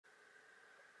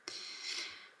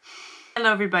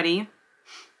Hello everybody.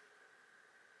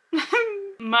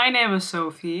 My name is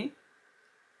Sophie.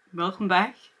 Welcome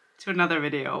back to another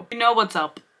video. You know what's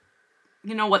up.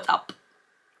 You know what's up.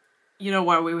 You know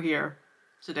why we're here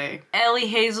today. Ellie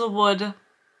Hazelwood,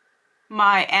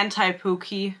 my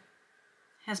anti-Pookie,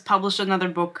 has published another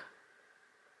book.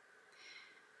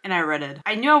 And I read it.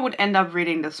 I knew I would end up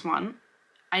reading this one.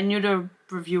 I knew the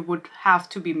review would have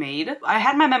to be made. I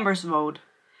had my members vote.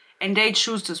 And they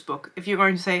choose this book. If you're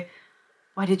going to say,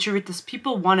 why did you read this?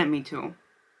 People wanted me to.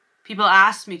 People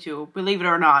asked me to, believe it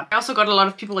or not. I also got a lot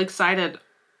of people excited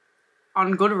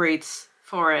on Goodreads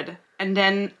for it. And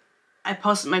then I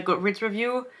posted my Goodreads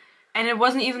review and it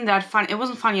wasn't even that fun. It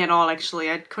wasn't funny at all,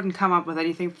 actually. I couldn't come up with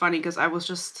anything funny because I was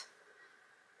just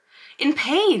in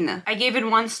pain. I gave it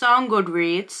 1 star on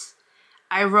Goodreads.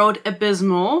 I wrote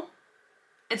abysmal.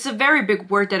 It's a very big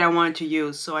word that I wanted to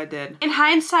use, so I did. In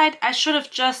hindsight, I should have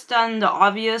just done the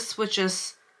obvious, which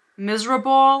is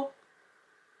miserable,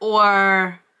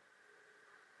 or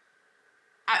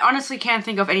I honestly can't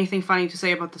think of anything funny to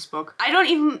say about this book. I don't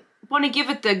even want to give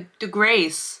it the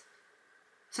grace,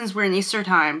 since we're in Easter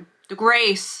time, the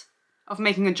grace of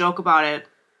making a joke about it,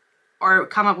 or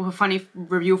come up with a funny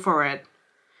review for it.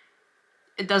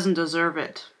 It doesn't deserve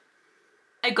it.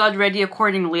 I got ready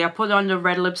accordingly. I put on the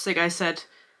red lipstick. I said,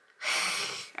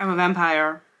 I'm a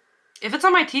vampire. If it's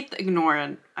on my teeth, ignore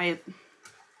it.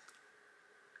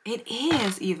 It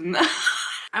is even.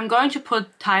 I'm going to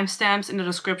put timestamps in the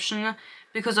description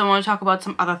because I want to talk about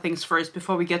some other things first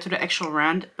before we get to the actual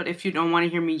rant. But if you don't want to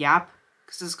hear me yap,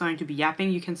 because it's going to be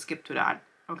yapping, you can skip to that,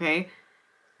 okay?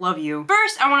 Love you.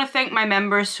 First, I want to thank my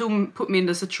members who put me in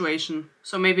this situation.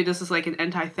 So maybe this is like an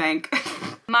anti-thank.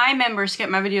 My members get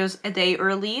my videos a day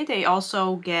early. They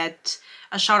also get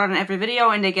a shout out in every video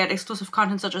and they get exclusive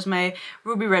content such as my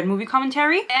Ruby Red movie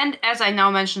commentary. And as I now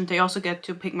mentioned, they also get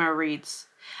to pick my reads.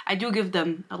 I do give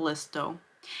them a list though.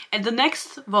 And the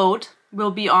next vote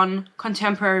will be on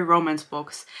contemporary romance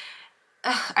books.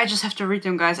 I just have to read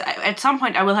them, guys. At some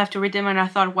point I will have to read them and I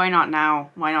thought, why not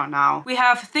now? Why not now? We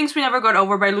have Things We Never Got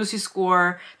Over by Lucy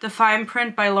Score, The Fine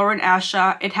Print by Lauren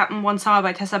Asher, It Happened One Summer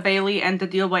by Tessa Bailey, and The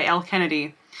Deal by Elle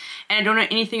Kennedy. And I don't know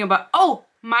anything about— oh!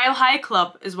 Mile High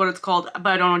Club is what it's called, but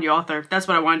I don't know the author. That's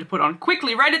what I wanted to put on.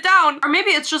 Quickly, write it down! Or maybe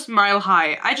it's just Mile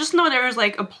High. I just know there's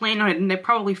like a plane on it and they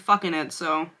probably fucking it,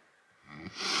 so...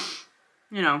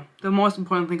 you know, the most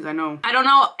important things I know. I don't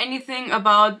know anything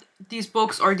about these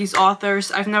books or these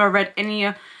authors. I've never read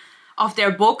any of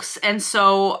their books, and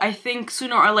so I think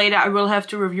sooner or later I will have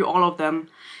to review all of them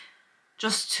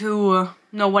just to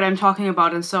know what I'm talking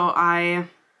about, and so I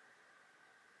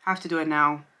have to do it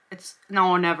now. It's now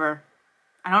or never.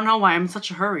 I don't know why I'm in such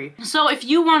a hurry. So if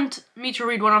you want me to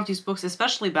read one of these books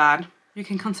especially bad, you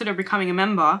can consider becoming a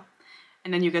member,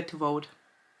 and then you get to vote.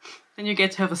 Then you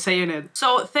get to have a say in it.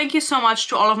 So thank you so much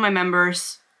to all of my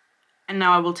members. And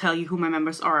now I will tell you who my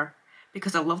members are.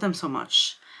 Because I love them so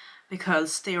much.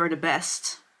 Because they are the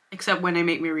best. Except when they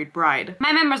make me read Bride.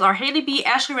 My members are Haley B,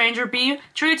 Ashley Ranger B,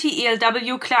 Trinity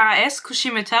ELW, Clara S,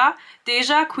 Kushimita,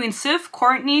 Deja, Queen Sif,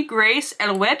 Courtney, Grace,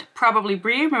 Elouette, probably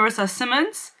Brie, Marissa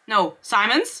Simons,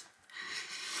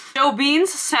 Joe Beans,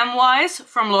 Samwise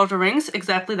from Lord of the Rings,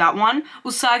 exactly that one,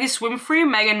 Usagi Swimfree,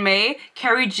 Megan May,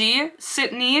 Carrie G,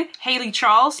 Sydney, Haley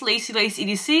Charles, Lacey Lace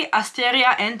EDC,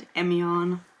 Asteria, and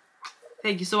Emion.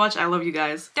 Thank you so much, I love you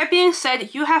guys. That being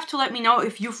said, you have to let me know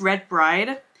if you've read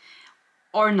Bride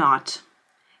or not.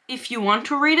 If you want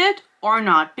to read it or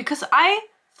not. Because I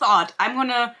thought I'm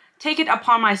gonna take it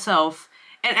upon myself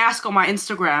and ask on my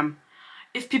Instagram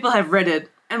if people have read it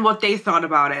and what they thought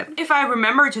about it. If I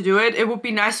remember to do it, it would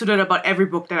be nice to do it about every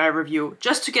book that I review,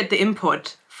 just to get the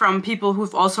input from people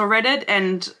who've also read it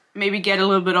and maybe get a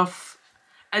little bit of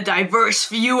a diverse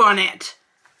view on it.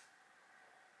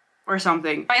 Or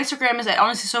something. My Instagram is at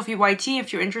HonestlySophieYT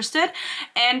if you're interested.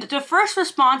 And the first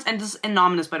response, and this is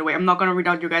anonymous by the way, I'm not gonna read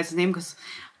out your guys' name because,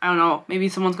 I don't know, maybe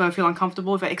someone's gonna feel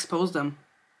uncomfortable if I expose them.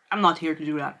 I'm not here to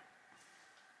do that.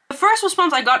 The first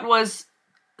response I got was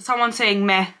someone saying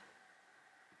meh.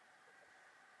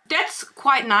 That's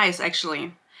quite nice,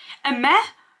 actually. A meh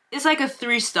is like a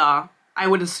 3-star, I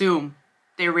would assume.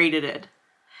 They rated it.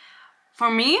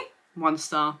 For me, 1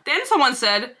 star. Then someone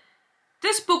said,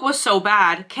 this book was so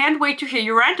bad, can't wait to hear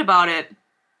you rant about it.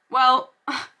 Well,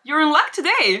 you're in luck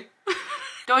today.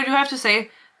 Though I do have to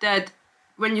say that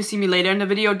when you see me later in the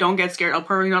video, don't get scared. I'll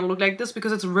probably not look like this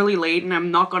because it's really late and I'm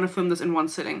not gonna film this in one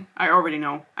sitting. I already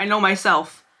know. I know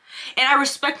myself. And I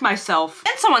respect myself.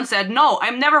 And someone said, no,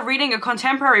 I'm never reading a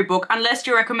contemporary book unless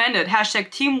you recommend it.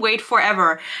 Hashtag team wait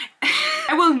forever.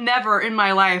 I will never in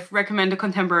my life recommend a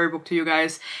contemporary book to you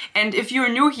guys. And if you're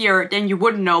new here, then you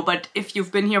wouldn't know. But if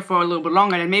you've been here for a little bit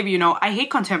longer, then maybe you know I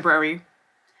hate contemporary.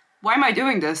 Why am I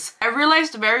doing this? I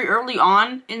realized very early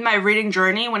on in my reading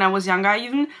journey, when I was younger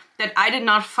even, that I did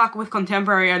not fuck with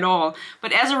contemporary at all.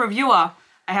 But as a reviewer,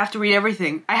 I have to read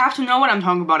everything. I have to know what I'm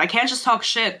talking about. I can't just talk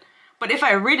shit. But if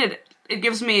I read it, it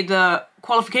gives me the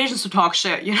qualifications to talk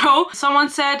shit, you know? Someone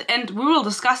said, and we will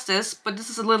discuss this, but this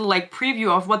is a little like preview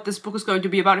of what this book is going to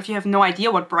be about if you have no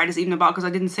idea what Bright is even about, because I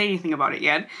didn't say anything about it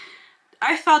yet.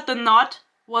 I thought the knot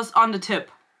was on the tip.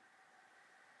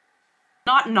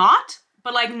 Not knot,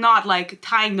 but like not like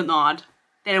tying the knot,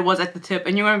 that it was at the tip.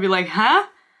 And you're gonna be like, huh?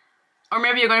 Or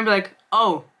maybe you're gonna be like,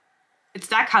 oh, it's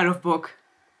that kind of book.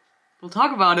 We'll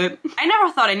talk about it. I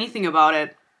never thought anything about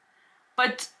it,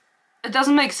 but it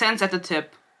doesn't make sense at the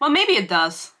tip. Well, maybe it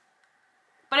does.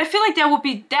 But I feel like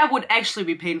that would actually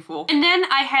be painful. And then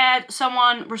I had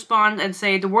someone respond and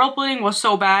say, the world building was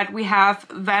so bad. We have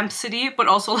Vamp City, but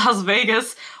also Las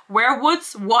Vegas.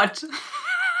 Werewoods? What?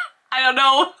 I don't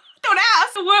know. Don't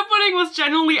ask! The world building was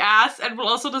genuinely ass, and we'll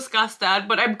also discuss that,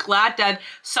 but I'm glad that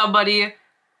somebody,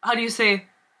 how do you say,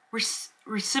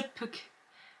 reciprocate,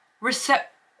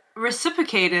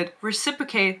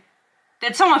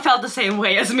 that someone felt the same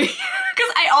way as me.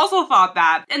 Because I also thought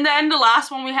that. And then the last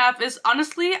one we have is,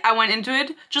 honestly, I went into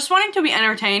it just wanting to be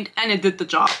entertained, and it did the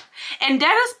job. And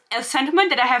that is a sentiment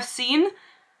that I have seen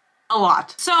a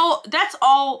lot. So that's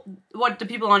all what the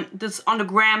people on the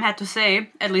gram had to say,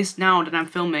 at least now that I'm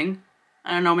filming.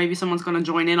 I don't know, maybe someone's gonna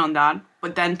join in on that.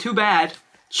 But then too bad.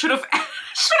 Should have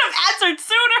answered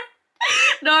sooner.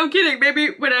 No, I'm kidding.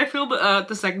 Maybe when I film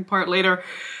the second part later,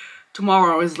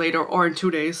 tomorrow is later, or in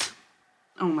 2 days.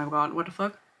 Oh my god, what the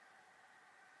fuck?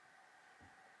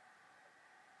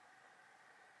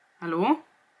 Hallo?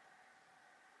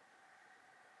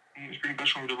 Ich bin gleich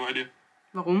schon wieder bei dir.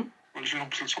 Warum? Weil ich will noch ein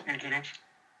bisschen zocken mit den Jungs.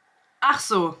 Ach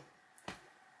so.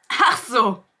 Ach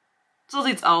so. So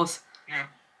sieht's aus. Ja.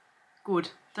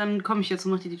 Gut, dann komme ich jetzt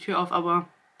noch die Tür auf, aber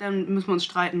dann müssen wir uns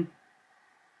streiten.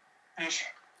 Yes.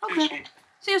 Okay.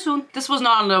 See you soon. This was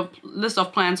not on the list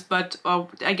of plans, but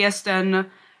I guess then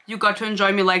you got to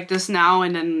enjoy me like this now,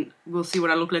 and then we'll see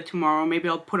what I look like tomorrow. Maybe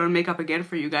I'll put on makeup again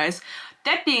for you guys.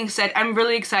 That being said, I'm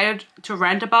really excited to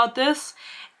rant about this,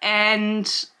 and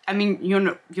I mean, you're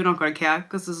not gonna care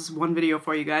because this is one video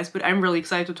for you guys, but I'm really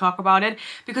excited to talk about it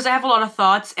because I have a lot of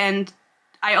thoughts, and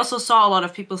I also saw a lot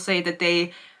of people say that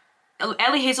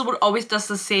Ellie Hazelwood always does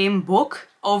the same book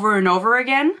over and over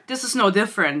again. This is no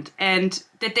different, and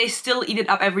that they still eat it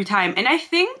up every time. And I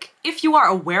think if you are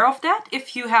aware of that,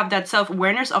 if you have that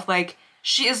self-awareness of like,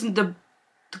 she isn't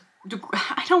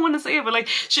I don't want to say it, but like,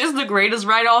 she isn't the greatest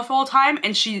writer of all time,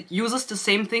 and she uses the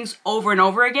same things over and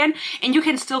over again, and you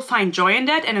can still find joy in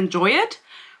that and enjoy it,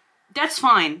 that's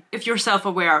fine if you're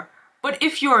self-aware. But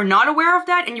if you're not aware of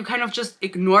that and you kind of just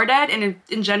ignore that, and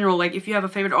in general, like if you have a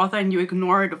favorite author and you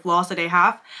ignore the flaws that they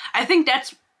have, I think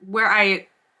that's where I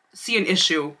see an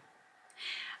issue.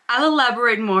 I'll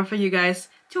elaborate more for you guys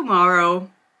tomorrow.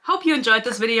 Hope you enjoyed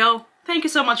this video. Thank you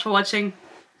so much for watching.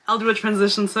 I'll do a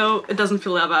transition so it doesn't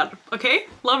feel that bad. Okay?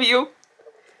 Love you.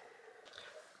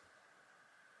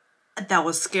 That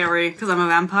was scary because I'm a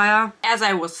vampire. As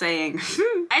I was saying,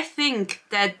 I think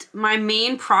that my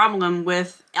main problem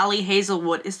with Ellie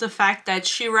Hazelwood is the fact that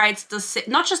she writes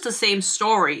not just the same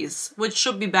stories, which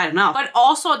should be bad enough, but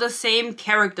also the same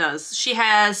characters. She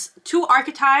has 2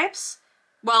 archetypes,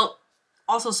 well,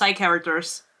 also side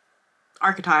characters,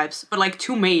 archetypes, but like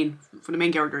 2 for the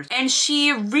main characters. And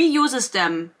she reuses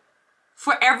them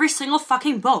for every single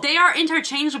fucking book. They are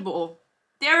interchangeable.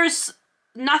 There's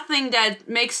nothing that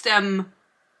makes them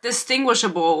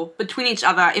distinguishable between each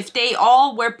other. If they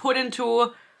all were put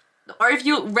into, or if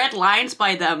you read lines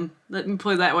by them, let me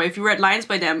put it that way, if you read lines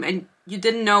by them and you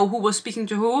didn't know who was speaking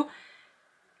to who,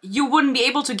 you wouldn't be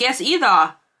able to guess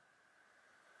either.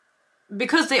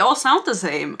 Because they all sound the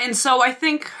same. And so I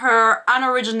think her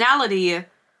unoriginality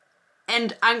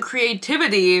and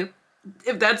uncreativity,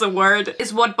 if that's a word,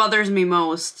 is what bothers me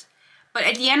most. But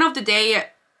at the end of the day,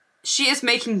 she is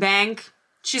making bank.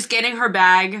 She's getting her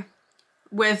bag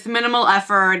with minimal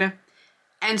effort.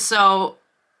 And so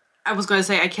I was gonna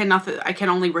say I can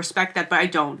only respect that, but I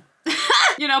don't.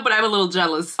 You know, but I'm a little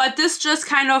jealous. But this just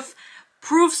kind of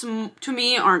proves to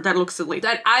me, or that looks silly,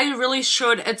 that I really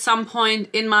should at some point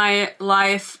in my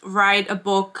life write a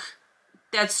book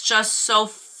that's just so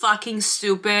fucking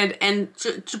stupid and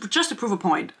just to prove a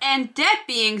point. And that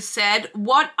being said,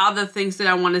 what other things did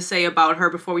I want to say about her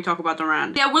before we talk about the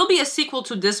rant? There will be a sequel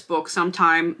to this book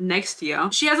sometime next year.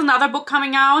 She has another book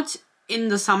coming out in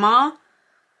the summer.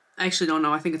 I actually don't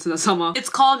know, I think it's in the summer. It's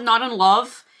called Not in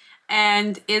Love,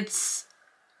 and it's,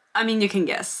 I mean, you can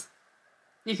guess.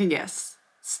 You can guess.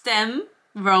 STEM,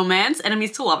 romance,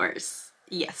 enemies to lovers.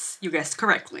 Yes, you guessed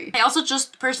correctly. I also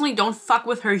just personally don't fuck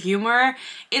with her humor.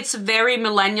 It's very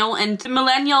millennial, and the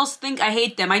millennials think I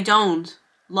hate them. I don't.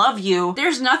 Love you.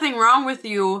 There's nothing wrong with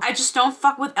you. I just don't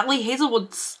fuck with Ellie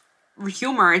Hazelwood's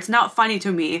humor. It's not funny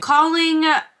to me. Calling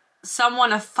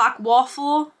someone a fuck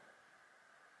waffle.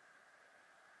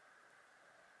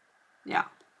 Yeah.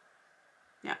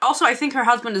 Yeah. Also, I think her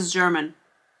husband is German.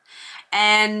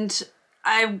 And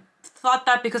I thought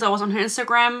that because I was on her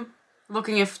Instagram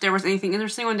looking if there was anything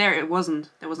interesting on there. It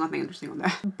wasn't. There was nothing interesting on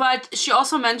there. But she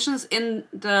also mentions in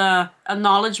the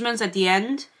acknowledgements at the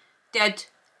end that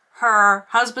her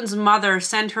husband's mother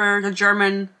sent her the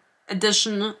German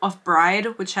edition of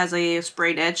Bride, which has a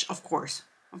sprayed edge. Of course.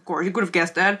 Of course. You could have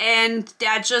guessed that. And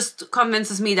that just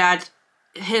convinces me that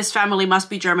his family must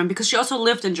be German, because she also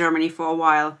lived in Germany for a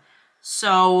while.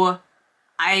 So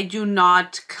I do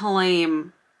not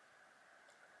claim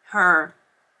her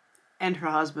and her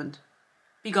husband.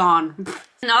 Be gone.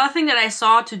 Another thing that I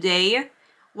saw today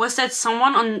was that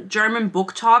someone on German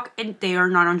Booktok, and they are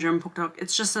not on German Booktok,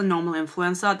 it's just a normal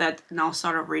influencer that now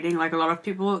started reading like a lot of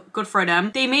people, good for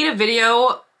them. They made a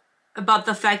video about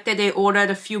the fact that they ordered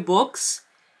a few books,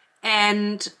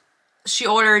 and she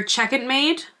ordered Check It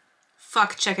Made.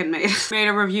 Fuck Check It Made. Made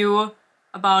a review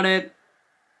about it.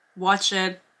 Watch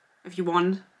it if you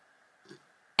want.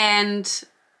 And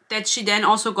that she then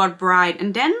also got Bride,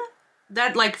 and then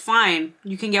that, like, fine,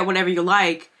 you can get whatever you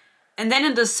like. And then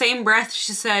in the same breath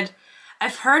she said,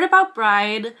 I've heard about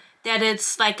Bride that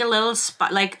it's like a little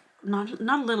not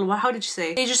a little, how did she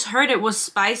say? They just heard it was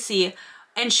spicy,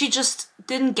 and she just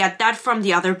didn't get that from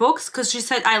the other books, because she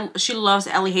said she loves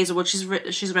Ellie Hazelwood. She's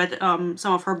read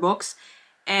some of her books,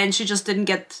 and she just didn't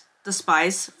get the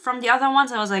spice from the other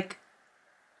ones. I was like,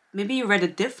 maybe you read a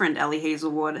different Ellie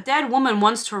Hazelwood. That woman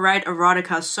wants to write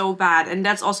erotica so bad, and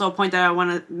that's also a point that I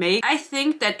want to make. I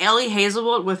think that Ellie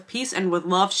Hazelwood, with peace and with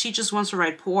love, she just wants to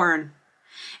write porn.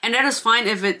 And that is fine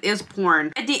if it is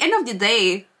porn. At the end of the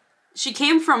day, she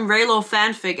came from Raylo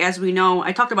fanfic, as we know.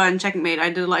 I talked about it in Check It Made. I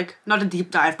did, like, not a deep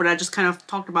dive, but I just kind of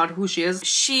talked about who she is.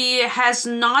 She has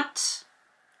not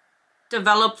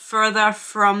developed further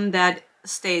from that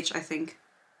stage, I think.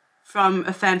 From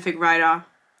a fanfic writer.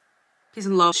 Peace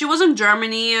and love. She was in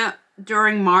Germany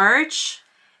during March,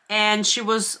 and she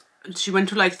went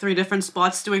to like 3 different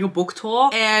spots doing a book tour,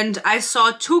 and I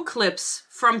saw 2 clips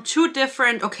from 2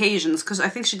 different occasions, because I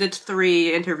think she did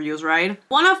 3 interviews, right?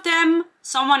 One of them,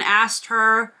 someone asked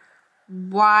her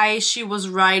why she was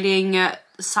writing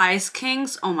size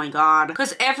kings. Oh my god.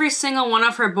 Because every single one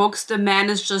of her books, the man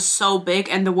is just so big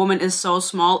and the woman is so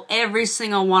small. Every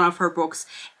single one of her books.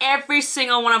 Every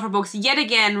single one of her books. Yet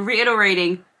again,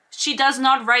 reiterating, she does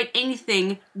not write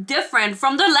anything different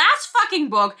from the last fucking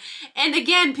book. And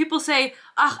again, people say,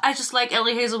 ugh, I just like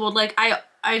Ellie Hazelwood. Like,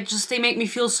 they make me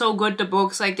feel so good, the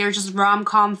books. Like, they're just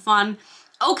rom-com fun.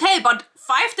 Okay, but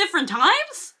 5 different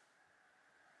times?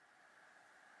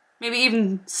 Maybe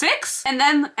even 6? And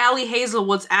then Ellie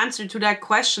Hazelwood's answer to that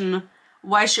question,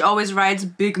 why she always writes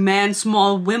big men,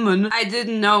 small women. I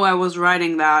didn't know I was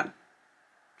writing that.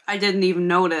 I didn't even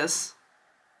notice.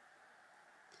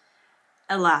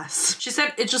 Alas. She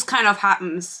said it just kind of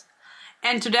happens.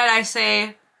 And to that I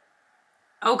say,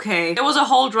 okay. There was a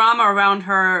whole drama around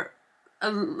her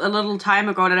a little time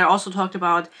ago that I also talked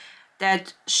about,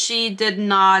 that she did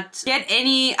not get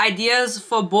any ideas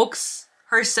for books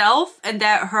herself, and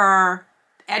that her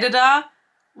editor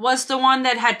was the one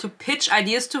that had to pitch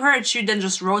ideas to her, and she then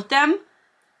just wrote them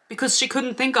because she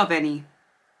couldn't think of any.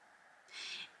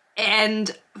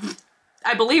 And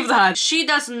I believe that. She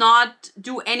does not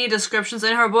do any descriptions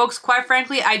in her books. Quite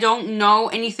frankly, I don't know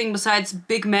anything besides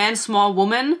big man, small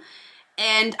woman.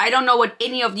 And I don't know what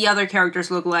any of the other characters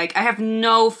look like. I have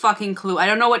no fucking clue. I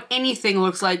don't know what anything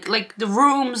looks like. Like the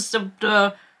rooms,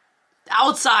 the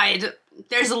outside.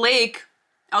 There's a lake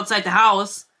outside the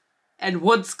house. And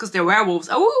woods, because they're werewolves.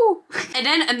 Oh! And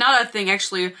then another thing,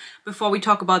 actually, before we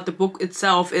talk about the book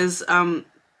itself, is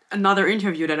another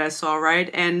interview that I saw, right?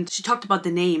 And she talked about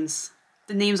the names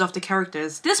of the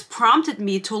characters. This prompted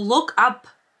me to look up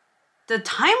the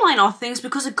timeline of things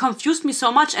because it confused me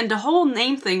so much, and the whole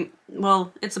name thing,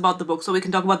 well, it's about the book, so we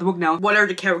can talk about the book now. What are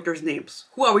the characters' names?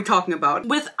 Who are we talking about?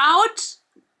 Without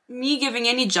me giving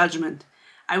any judgment,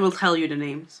 I will tell you the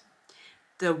names.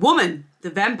 the woman, the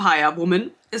vampire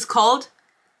woman, is called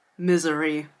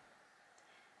Misery.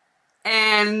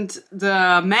 And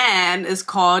the man is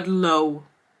called Low.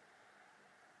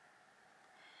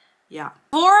 Yeah.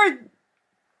 For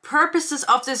purposes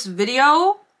of this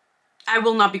video, I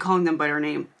will not be calling them by their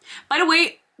name. By the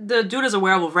way, the dude is a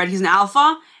werewolf, right? He's an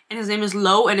alpha, and his name is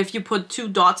Low, and if you put 2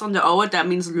 dots on the O, that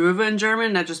means Löwe in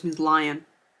German, that just means lion.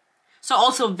 So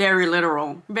also very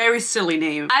literal. Very silly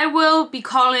name. I will be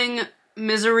calling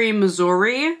Misery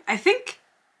Missouri. I think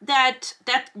that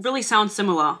really sounds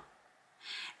similar.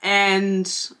 And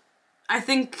I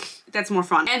think that's more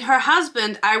fun. And her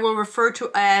husband I will refer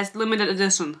to as Limited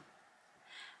Edition.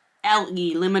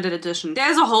 L.E. Limited Edition.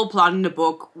 There's a whole plot in the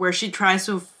book where she tries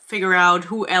to figure out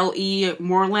who L.E.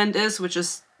 Moreland is, which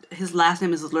is, his last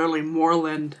name is literally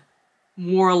Moreland.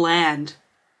 Moreland.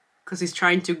 Because he's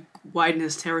trying to widen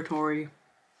his territory.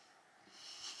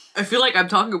 I feel like I'm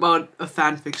talking about a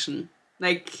fanfiction.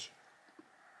 Like,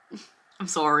 I'm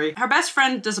sorry. Her best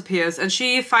friend disappears and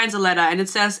she finds a letter and it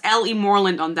says L.E.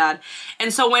 Moreland on that.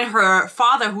 And so when her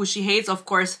father, who she hates of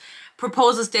course,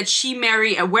 proposes that she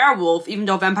marry a werewolf, even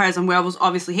though vampires and werewolves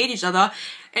obviously hate each other,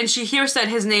 and she hears that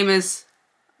his name is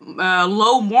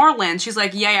Low Moreland, she's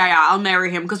like, yeah, I'll marry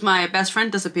him because my best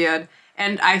friend disappeared.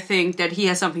 And I think that he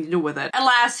has something to do with it.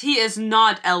 Alas, he is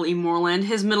not L.E. Moreland.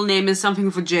 His middle name is something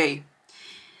with a J.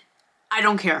 I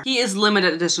don't care. He is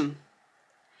Limited Edition.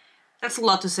 That's a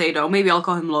lot to say though. Maybe I'll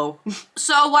call him Low.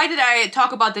 So why did I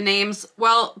talk about the names?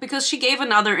 Well, because she gave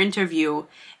another interview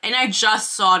and I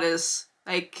just saw this,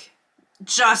 like,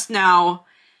 just now.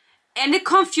 And it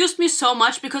confused me so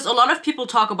much because a lot of people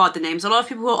talk about the names. A lot of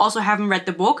people who also haven't read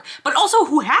the book, but also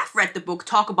who have read the book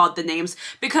talk about the names.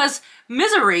 Because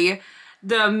Misery,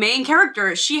 the main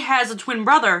character, she has a twin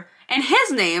brother and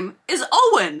his name is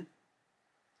Owen.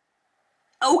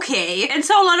 Okay. And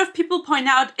so a lot of people point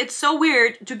out it's so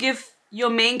weird to give your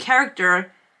main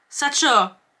character such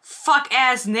a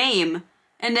fuck-ass name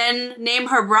and then name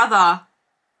her brother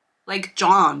like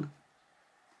John.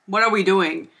 What are we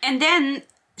doing? And then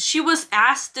she was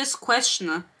asked this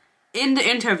question in the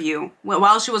interview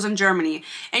while she was in Germany.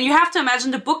 And you have to imagine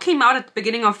the book came out at the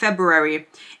beginning of February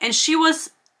and she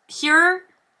was here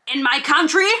in my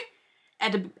country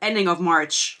at the ending of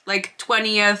March, like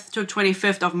 20th to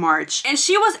 25th of March. And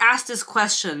she was asked this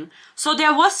question. So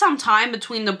there was some time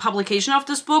between the publication of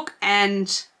this book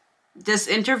and this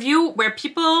interview where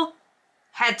people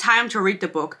had time to read the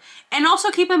book. And also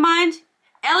keep in mind,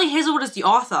 Ellie Hazelwood is the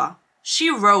author.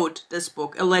 She wrote this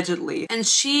book, allegedly. And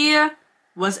she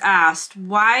was asked,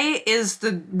 why is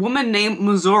the woman named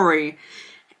Missouri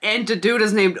and the dude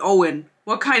is named Owen?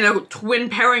 What kind of twin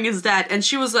pairing is that? And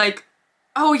she was like,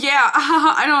 oh yeah,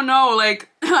 I don't know, like,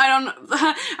 I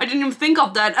didn't even think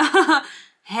of that.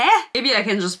 Huh? Maybe I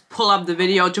can just pull up the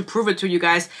video to prove it to you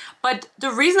guys. But the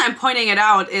reason I'm pointing it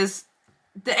out is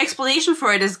the explanation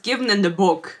for it is given in the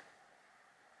book.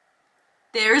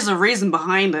 There is a reason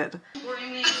behind it. And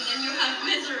you have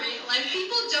Misery. Like,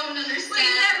 people don't understand. Wait,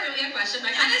 is that really a question?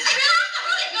 Like, and it's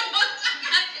really the most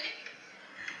dramatic.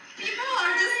 People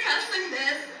are discussing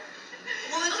this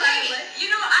all the time. Like, you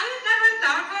know, I have never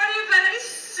thought about it, but it's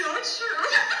so true.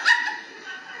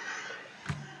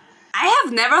 I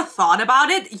have never thought about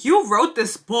it. You wrote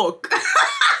this book. You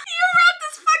wrote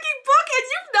this fucking book and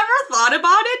you've never thought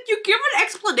about it? You give an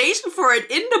explanation for it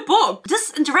in the book.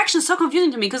 This interaction is so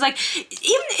confusing to me because, like,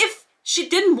 even if she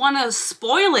didn't want to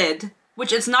spoil it,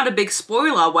 which it's not a big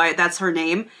spoiler why that's her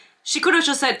name, she could have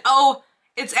just said, oh,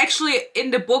 it's actually in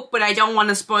the book, but I don't want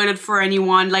to spoil it for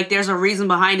anyone. Like, there's a reason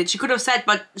behind it. She could have said,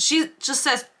 but she just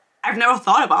says, I've never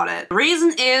thought about it. The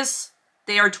reason is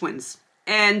they are twins.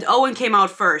 And Owen came out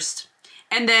first.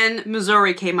 And then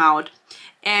Missouri came out.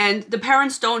 And the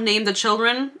parents don't name the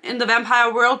children in the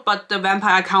vampire world, but the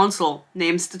vampire council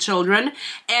names the children.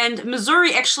 And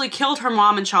Missouri actually killed her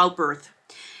mom in childbirth.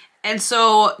 And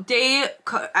so they,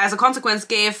 as a consequence,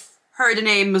 gave her the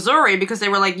name Missouri because they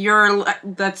were like,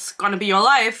 that's gonna be your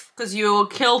life because you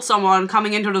killed someone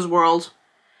coming into this world.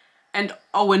 And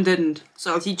Owen didn't,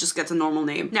 so he just gets a normal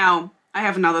name. Now, I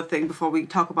have another thing before we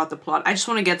talk about the plot. I just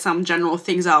want to get some general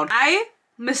things out. I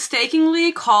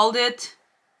mistakenly called it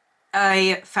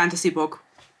a fantasy book.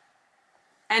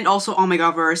 And also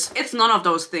Omega-verse. It's none of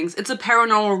those things. It's a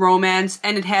paranormal romance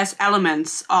and it has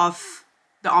elements of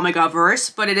the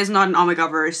Omega-verse, but it is not an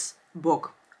Omega-verse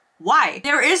book. Why?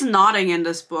 There is nodding in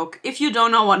this book. If you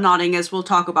don't know what nodding is, we'll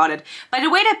talk about it. By the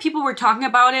way that people were talking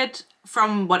about it,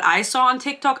 from what I saw on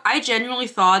TikTok, I genuinely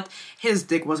thought his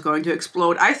dick was going to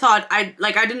explode. I thought, I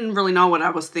didn't really know what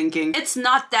I was thinking. It's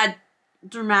not that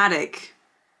dramatic.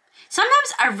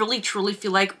 Sometimes I really truly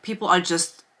feel like people are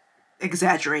just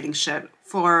exaggerating shit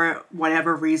for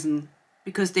whatever reason.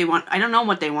 Because they want, I don't know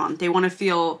what they want. They want to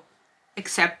feel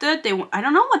accepted. I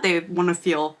don't know what they want to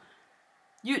feel.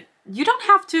 You don't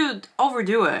have to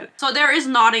overdo it. So there is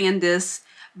nodding in this,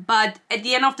 but at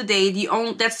the end of the day,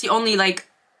 that's the only like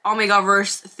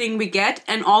Omegaverse thing we get,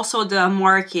 and also the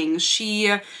marking.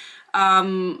 She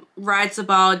writes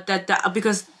about that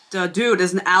because the dude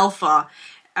is an alpha,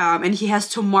 and he has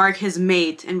to mark his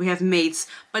mate, and we have mates.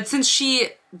 But since she,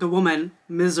 the woman,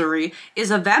 Misery, is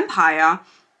a vampire,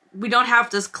 we don't have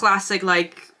this classic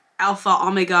like alpha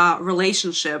omega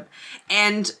relationship.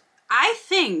 And I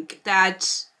think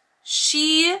that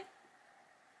she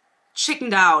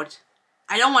chickened out.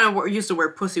 I don't want to use the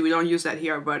word pussy, we don't use that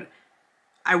here, but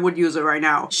I would use it right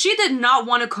now. She did not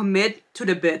want to commit to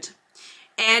the bit.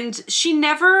 And she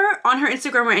never, on her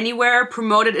Instagram or anywhere,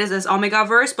 promoted it as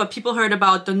Omegaverse, but people heard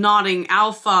about the nodding,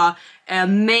 alpha,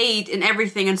 mate, and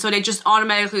everything, and so they just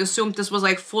automatically assumed this was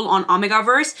like full-on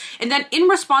Omegaverse. And then in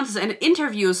responses and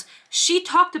interviews, she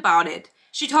talked about it.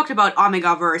 She talked about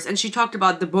Omegaverse, and she talked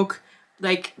about the book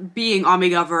like being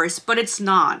Omegaverse, but it's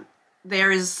not.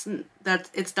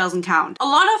 It doesn't count. A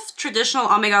lot of traditional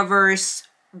Omegaverse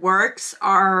works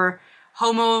are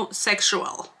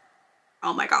homosexual.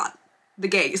 Oh my god. The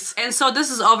gays. And so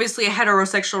this is obviously a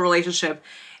heterosexual relationship.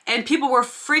 And people were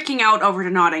freaking out over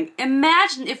the nodding.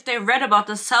 Imagine if they read about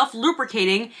the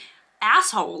self-lubricating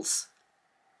assholes.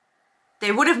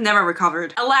 They would have never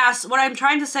recovered. Alas, what I'm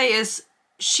trying to say is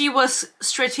she was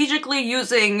strategically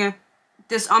using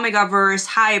this Omegaverse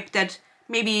hype that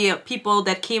maybe people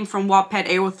that came from Wattpad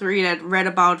AO3 that read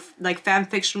about like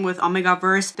fanfiction with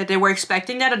Omegaverse, that they were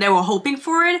expecting that and they were hoping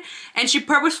for it. And she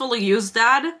purposefully used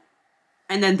that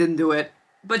and then didn't do it.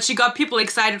 But she got people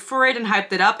excited for it and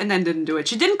hyped it up and then didn't do it.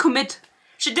 She didn't commit.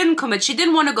 She didn't commit. She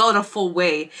didn't want to go the full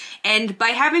way. And by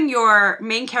having your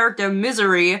main character,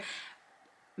 Missouri,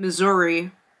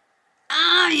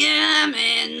 I am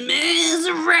in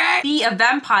misery, be a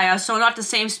vampire, so not the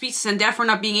same species and therefore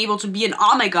not being able to be an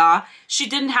Omega, she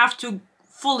didn't have to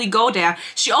fully go there.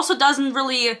 She also doesn't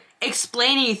really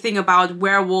explain anything about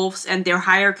werewolves and their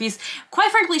hierarchies.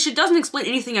 Quite frankly, she doesn't explain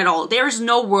anything at all. There is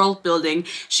no world building.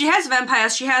 She has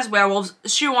vampires, she has werewolves.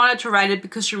 She wanted to write it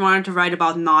because she wanted to write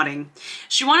about nodding.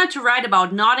 She wanted to write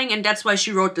about nodding, and that's why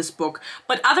she wrote this book.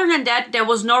 But other than that, there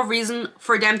was no reason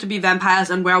for them to be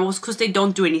vampires and werewolves because they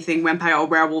don't do anything vampire or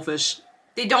werewolfish.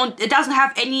 It doesn't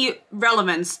have any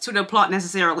relevance to the plot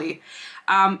necessarily.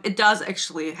 It does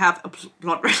actually have a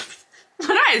plot relevance.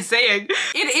 What am I saying?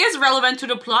 It is relevant to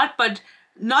the plot, but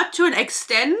not to an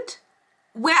extent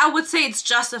where I would say it's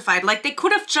justified. Like, they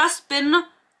could have just been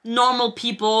normal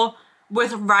people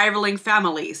with rivaling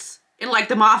families in like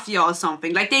the mafia or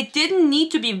something. Like, they didn't need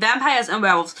to be vampires and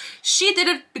werewolves. She did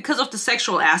it because of the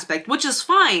sexual aspect, which is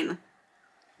fine.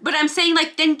 But I'm saying,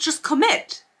 like, then just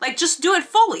commit. Like, just do it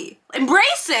fully.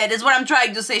 Embrace it is what I'm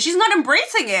trying to say. She's not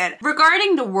embracing it.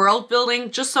 Regarding the world building,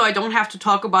 just so I don't have to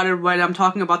talk about it when I'm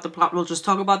talking about the plot, we'll just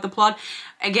talk about the plot.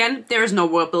 Again, there is no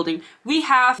world building. We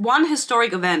have one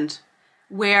historic event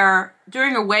where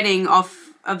during a wedding of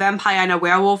a vampire and a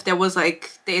werewolf, there was like,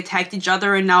 they attacked each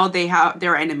other and now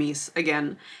they're enemies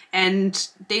again. And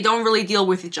they don't really deal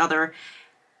with each other.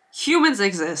 Humans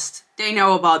exist. They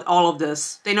know about all of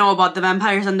this. They know about the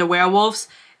vampires and the werewolves.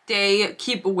 They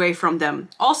keep away from them.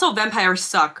 Also, vampires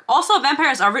suck. Also,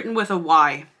 vampires are written with a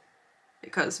Y.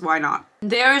 Because why not?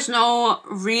 There is no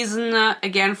reason,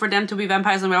 again, for them to be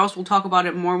vampires and werewolves. We'll talk about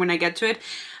it more when I get to it.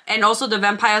 And also, the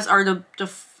vampires are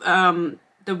the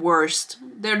worst.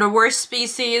 They're the worst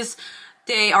species.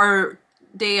 They are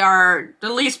the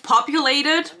least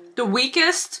populated, the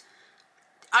weakest.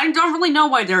 I don't really know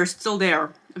why they're still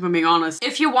there, if I'm being honest.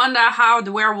 If you wonder how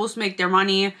the werewolves make their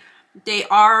money, they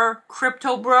are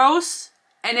crypto bros,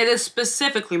 and it is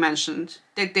specifically mentioned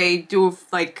that they do,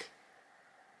 like,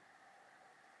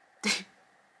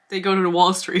 they go to the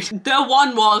Wall Street. The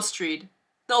one Wall Street.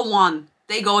 The one.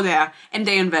 They go there, and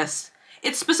they invest.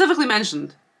 It's specifically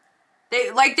mentioned.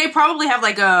 They probably have,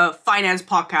 like, a finance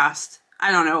podcast.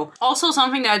 I don't know. Also,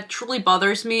 something that truly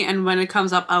bothers me, and when it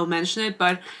comes up, I'll mention it,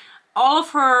 but all of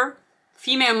her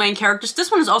female main characters,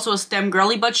 this one is also a STEM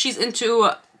girly, but she's into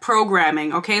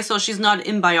programming, okay? So she's not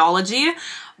in biology,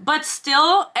 but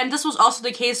still, and this was also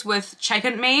the case with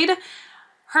Check-and Maid,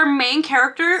 her main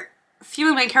character,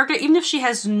 female main character, even if she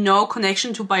has no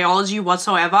connection to biology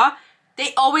whatsoever,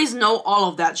 they always know all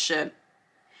of that shit.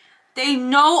 They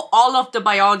know all of the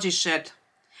biology shit.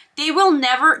 They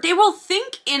will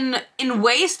think in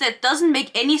ways that doesn't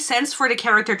make any sense for the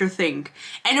character to think.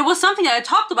 And it was something that I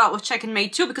talked about with Check-and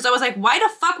Maid too, because I was like, why the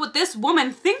fuck would this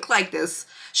woman think like this?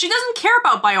 She doesn't care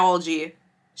about biology.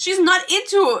 She's not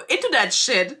into that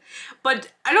shit.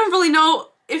 but I don't really know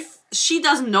if she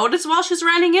doesn't notice while she's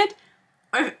writing it,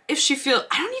 or if she feels,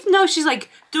 I don't even know if she's like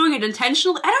doing it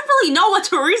intentionally. I don't really know what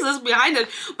the reason is behind it,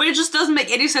 but it just doesn't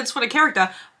make any sense for the character.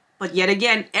 But yet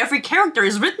again, every character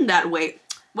is written that way.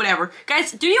 Whatever.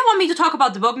 Guys, do you want me to talk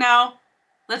about the book now?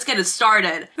 Let's get it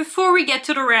started. Before we get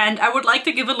to the rant, I would like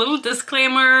to give a little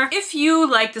disclaimer. If you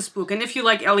like this book, and if you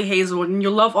like Ellie Hazelwood, and you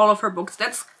love all of her books,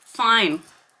 that's fine.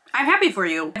 I'm happy for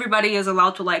you. Everybody is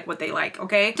allowed to like what they like,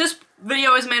 okay? This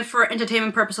video is meant for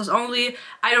entertainment purposes only.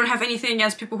 I don't have anything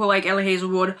against people who like Ellie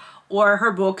Hazelwood or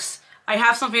her books. I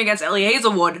have something against Ellie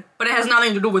Hazelwood, but it has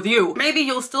nothing to do with you. Maybe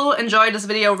you'll still enjoy this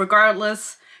video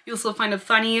regardless. You'll still find it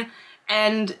funny.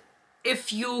 And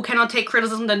if you cannot take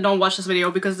criticism, then don't watch this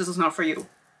video because this is not for you.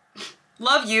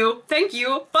 Love you. Thank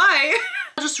you. Bye.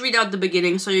 I'll just read out the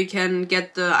beginning so you can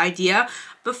get the idea.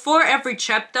 Before every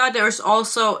chapter, there's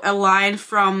also a line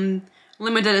from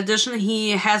limited edition.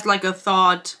 He has like a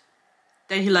thought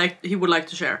that he would like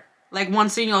to share. Like one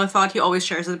singular thought he always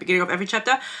shares at the beginning of every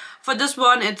chapter. For this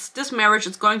one, it's this marriage,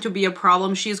 it's going to be a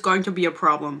problem. She's going to be a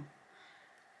problem.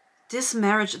 This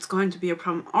marriage, it's going to be a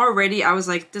problem. Already, I was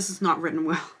like, this is not written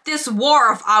well. This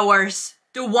war of ours,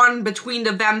 the one between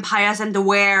the vampires and the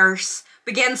wares,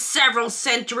 began several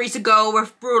centuries ago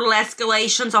with brutal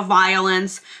escalations of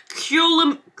violence,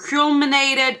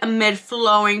 culminated amid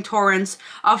flowing torrents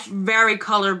of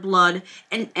varicolored blood,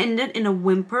 and ended in a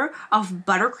whimper of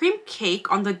buttercream cake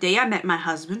on the day I met my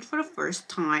husband for the first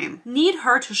time. Need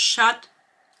her to shut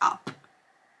up.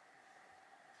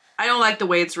 I don't like the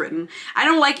way it's written. I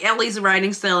don't like Ellie's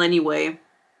writing style anyway.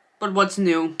 But what's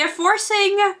new? They're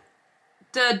forcing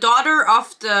the daughter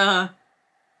of the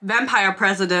vampire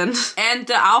president and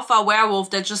the alpha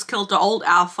werewolf that just killed the old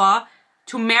alpha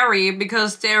to marry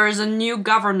because there is a new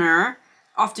governor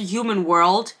of the human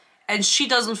world and she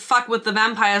doesn't fuck with the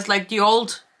vampires like the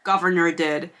old governor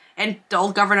did. And the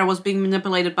old governor was being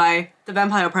manipulated by the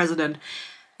vampire president.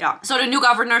 Yeah. So the new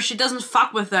governor, she doesn't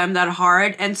fuck with them that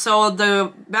hard. And so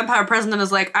the vampire president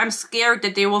is like, I'm scared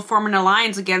that they will form an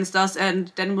alliance against us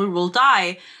and then we will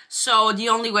die. So the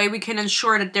only way we can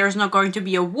ensure that there's not going to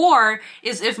be a war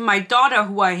is if my daughter,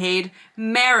 who I hate,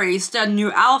 marries the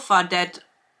new alpha that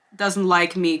doesn't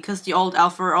like me. Because the old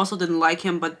alpha also didn't like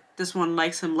him, but this one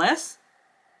likes him less.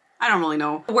 I don't really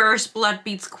know. Where's blood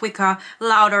beats quicker,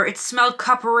 louder, it smells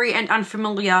coppery and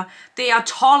unfamiliar. They are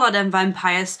taller than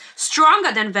vampires,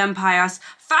 stronger than vampires,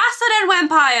 faster than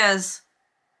vampires.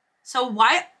 So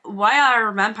why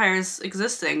are vampires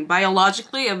existing?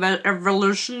 Biologically,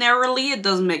 evolutionarily, it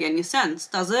doesn't make any sense,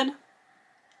 does it?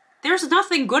 There's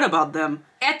nothing good about them.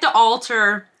 At the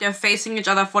altar, they're facing each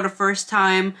other for the first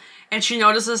time, and she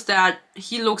notices that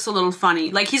he looks a little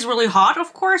funny. Like, he's really hot,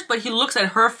 of course, but he looks at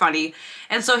her funny.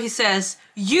 And so he says,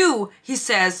 "You," he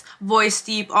says, voice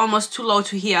deep, almost too low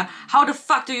to hear, "how the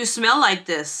fuck do you smell like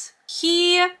this?"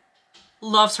 He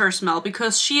loves her smell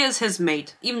because she is his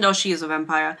mate, even though she is a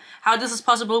vampire. How this is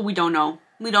possible, we don't know.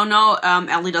 We don't know.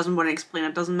 Ellie doesn't want to explain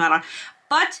it, doesn't matter.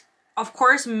 But, of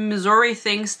course, Missouri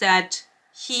thinks that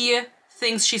he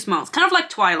thinks she smells. Kind of like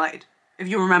Twilight, if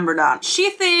you remember that.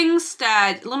 She thinks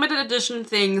that limited edition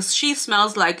thinks she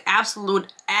smells like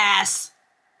absolute ass.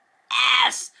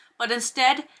 Ass. But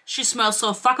instead, she smells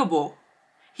so fuckable.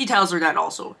 He tells her that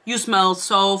also. You smell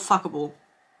so fuckable.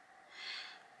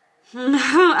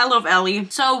 I love Ellie.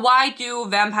 So why do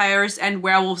vampires and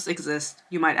werewolves exist,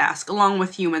 you might ask, along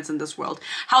with humans in this world?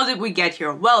 How did we get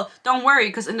here? Well, don't worry,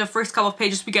 because in the first couple of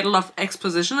pages we get a lot of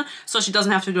exposition, so she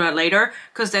doesn't have to do that later,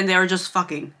 because then they're just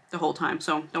fucking the whole time,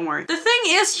 so don't worry. The thing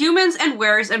is, humans and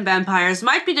weres and vampires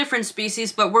might be different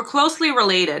species, but we're closely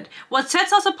related. What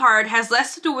sets us apart has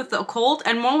less to do with the occult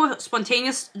and more with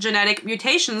spontaneous genetic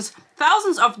mutations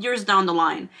thousands of years down the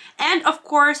line. And, of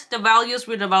course, the values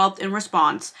we developed in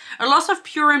response. A loss of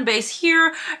purine base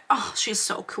here. Oh, she's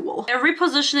so cool. A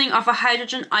repositioning of a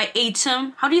hydrogen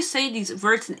atom. How do you say these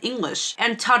words in English?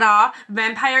 And ta-da,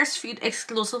 vampires feed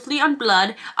exclusively on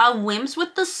blood, are whims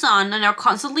with the sun, and are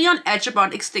constantly on edge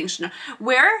about extinction.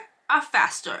 Where are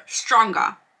faster,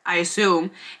 stronger, I assume,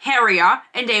 hairier,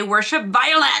 and they worship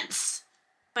violence.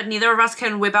 But neither of us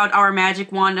can whip out our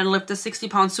magic wand and lift a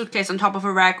 60-pound suitcase on top of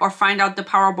a rack or find out the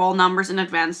Powerball numbers in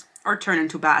advance or turn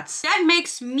into bats. That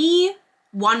makes me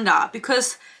wonder,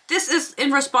 because this is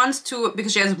in response to,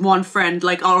 because she has one friend,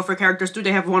 like all of her characters do,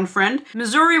 they have one friend.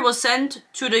 Missouri was sent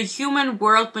to the human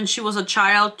world when she was a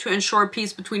child to ensure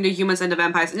peace between the humans and the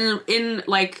vampires. In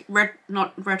like,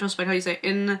 not retrospect, how do you say,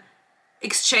 in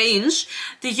exchange,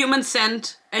 the humans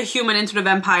sent a human into the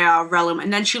vampire realm,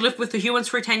 and then she lived with the humans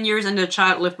for 10 years and the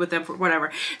child lived with them for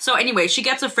whatever. So anyway, she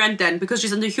gets a friend then, because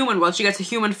she's in the human world, she gets a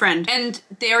human friend. And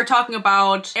they're talking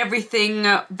about everything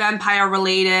vampire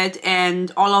related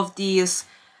and all of these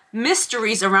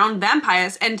mysteries around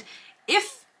vampires. And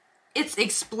if it's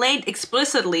explained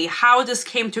explicitly how this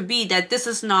came to be, that this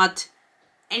is not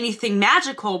anything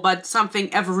magical but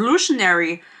something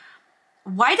evolutionary,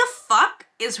 why the fuck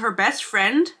is her best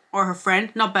friend, or her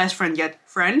friend, not best friend yet,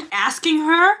 friend, asking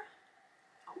her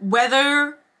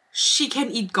whether she can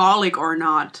eat garlic or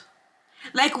not?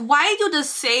 Like, why do the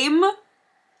same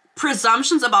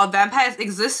presumptions about vampires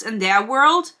exist in their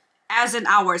world as in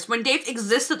ours, when they've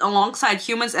existed alongside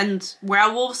humans and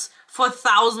werewolves for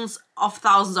thousands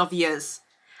of years?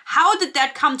 How did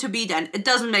that come to be then? It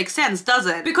doesn't make sense, does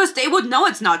it? Because they would know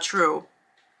it's not true.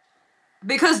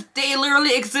 Because they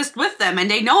literally exist with them and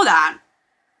they know that.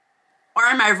 Or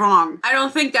am I wrong? I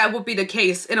don't think that would be the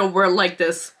case in a world like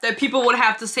this. That people would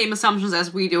have the same assumptions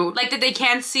as we do. Like that they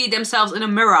can't see themselves in a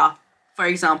mirror, for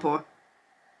example.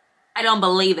 I don't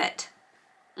believe it.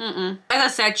 As I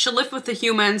said, she lived with the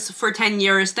humans for 10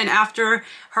 years. Then after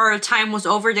her time was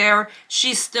over there,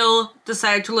 she still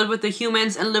decided to live with the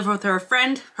humans and live with her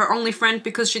friend, her only friend,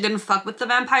 because she didn't fuck with the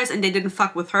vampires and they didn't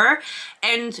fuck with her.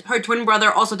 And her twin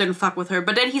brother also didn't fuck with her.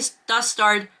 But then he does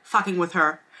start fucking with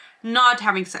her. Not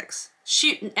having sex.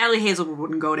 Ellie Hazelwood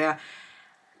wouldn't go there.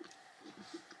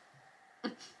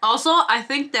 Also, I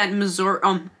think that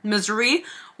Misery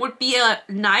would be a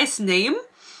nice name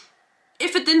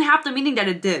if it didn't have the meaning that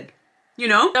it did. You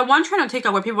know? The one trend on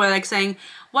TikTok where people are like saying,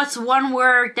 what's one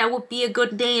word that would be a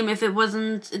good name if it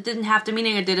didn't have the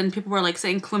meaning it did, and people were like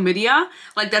saying chlamydia.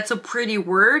 Like, that's a pretty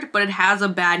word, but it has a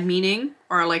bad meaning,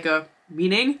 or like a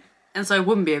meaning, and so it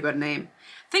wouldn't be a good name.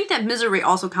 I think that Misery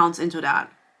also counts into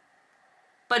that.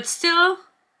 But still,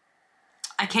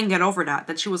 I can't get over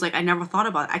that she was like, I never thought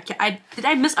about it. Did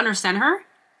I misunderstand her?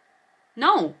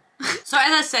 No. So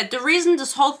as I said, the reason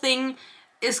this whole thing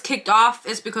is kicked off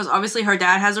is because obviously her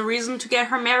dad has a reason to get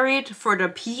her married for the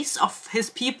peace of his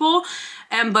people,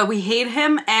 but we hate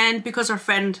him, and because her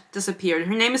friend disappeared.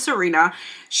 Her name is Serena.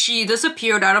 She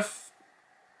disappeared out of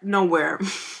nowhere.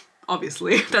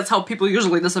 Obviously, that's how people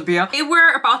usually disappear. They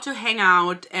were about to hang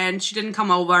out and she didn't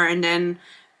come over, and then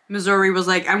Missouri was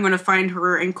like, I'm gonna find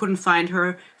her, and couldn't find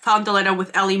her. Found the letter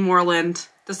with Ellie Moreland,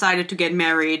 decided to get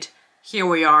married. Here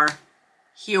we are.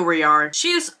 Here we are.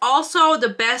 She is also the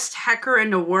best hacker in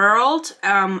the world,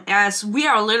 as we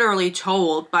are literally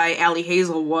told by Ellie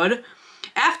Hazelwood.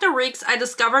 After weeks, I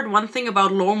discovered one thing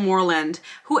about Lowell Moreland.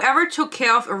 Whoever took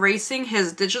care of erasing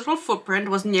his digital footprint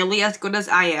was nearly as good as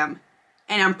I am.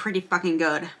 And I'm pretty fucking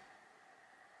good.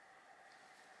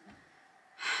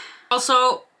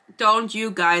 Also, don't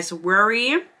you guys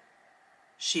worry.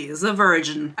 She is a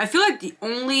virgin. I feel like the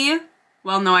only...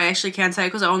 Well, no, I actually can't say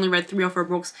because I only read 3 of her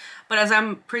books. But as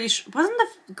I'm pretty sure... Wasn't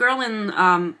the girl in...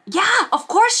 Yeah, of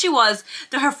course she was!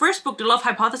 Her first book, The Love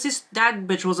Hypothesis, that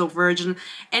bitch was a virgin.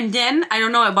 And then, I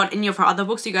don't know about any of her other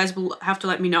books. You guys will have to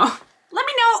let me know. Let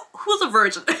me know who's a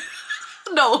virgin.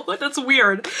 No, that's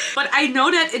weird. But I know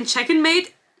that in Check and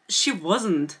Mate, she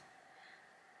wasn't.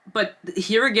 But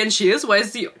here again, she is. Why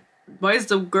is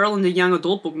the girl in the young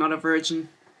adult book not a virgin?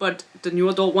 But the new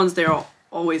adult ones, they're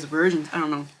always virgins. I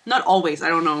don't know. Not always, I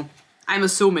don't know. I'm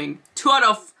assuming. 2 out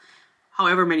of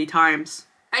however many times.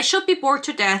 I should be bored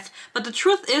to death, but the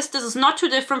truth is this is not too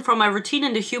different from my routine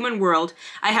in the human world.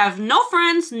 I have no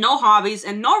friends, no hobbies,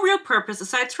 and no real purpose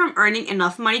aside from earning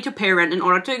enough money to pay rent in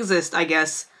order to exist, I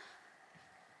guess.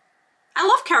 I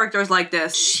love characters like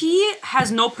this. She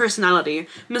has no personality.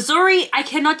 Missouri, I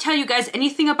cannot tell you guys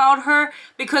anything about her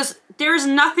because there's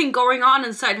nothing going on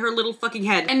inside her little fucking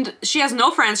head. And she has no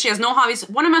friends, she has no hobbies.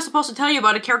 What am I supposed to tell you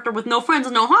about a character with no friends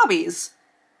and no hobbies?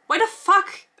 Why the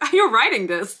fuck are you writing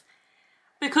this?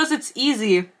 Because it's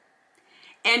easy.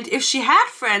 And if she had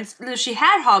friends, if she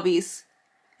had hobbies,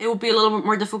 it would be a little bit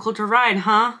more difficult to write,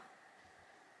 huh?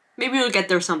 Maybe we'll get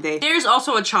there someday. There's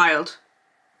also a child.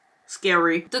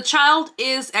 Scary. The child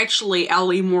is actually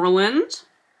Ellie Moreland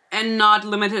and not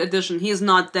limited edition. He is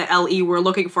not the L.E. we're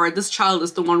looking for. This child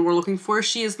is the one we're looking for.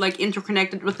 She is like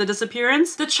interconnected with the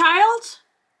disappearance. The child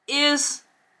is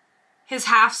his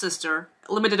half-sister,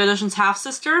 limited edition's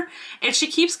half-sister, and she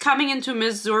keeps coming into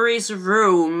Missouri's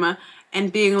room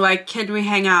and being like, can we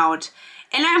hang out?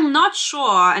 And I'm not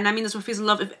sure, and I mean this with Peace and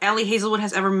Love, if Ellie Hazelwood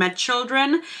has ever met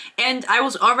children, and I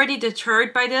was already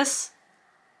deterred by this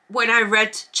when I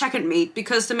read Check and Mate,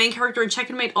 because the main character in Check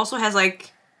and Mate also has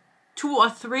like 2 or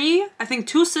 3, I think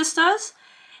 2 sisters,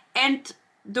 and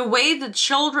the way the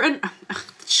children,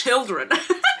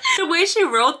 The way she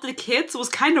wrote the kids was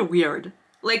kind of weird.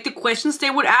 Like the questions they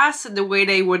would ask and the way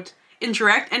they would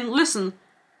interact. And listen,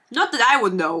 not that I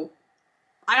would know.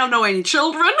 I don't know any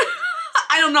children.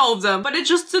 I don't know of them. But it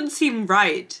just didn't seem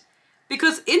right.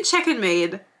 Because in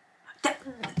Check-and-Mate, in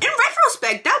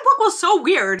retrospect, that book was so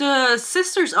weird. The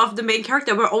sisters of the main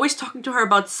character were always talking to her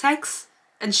about sex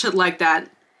and shit like that.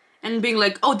 And being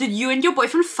like, oh, did you and your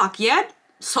boyfriend fuck yet?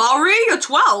 Sorry, you're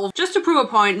 12. Just to prove a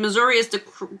point, Missouri is the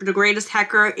greatest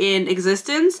hacker in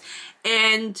existence.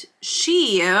 And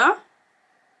she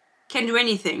can do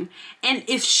anything. And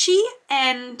if she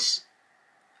and...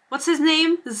 what's his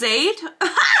name? Zaid?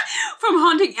 From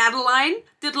Haunting Adeline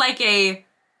did like a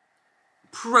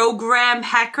program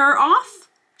hacker off,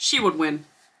 she would win.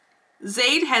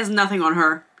 Zaid has nothing on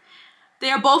her. They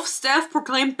are both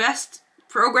self-proclaimed best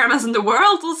programmers in the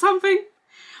world or something.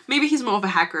 Maybe he's more of a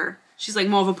hacker. She's like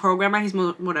more of a programmer. He's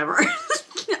more whatever.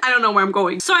 I don't know where I'm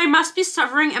going. So I must be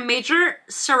suffering a major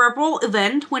cerebral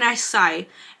event when I sigh,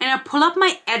 and I pull up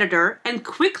my editor and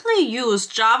quickly use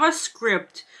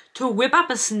JavaScript to whip up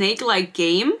a snake-like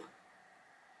game.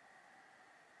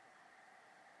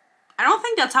 I don't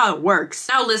think that's how it works.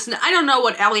 Now listen, I don't know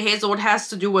what Allie Hazelwood has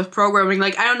to do with programming.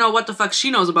 Like, I don't know what the fuck she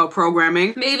knows about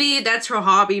programming. Maybe that's her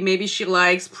hobby. Maybe she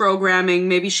likes programming.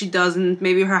 Maybe she doesn't.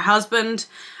 Maybe her husband,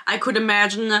 I could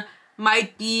imagine,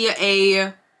 might be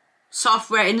a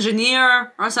software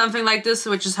engineer or something like this,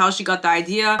 which is how she got the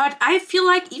idea. But I feel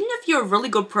like even if you're a really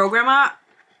good programmer,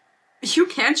 you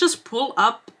can't just pull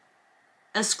up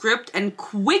a script and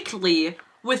quickly,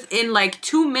 within like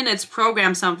 2 minutes,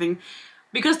 program something.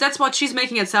 Because that's what she's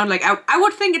making it sound like. I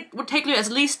would think it would take you at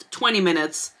least 20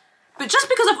 minutes. But just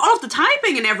because of all of the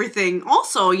typing and everything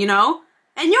also, you know?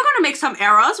 And you're gonna make some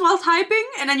errors while typing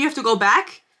and then you have to go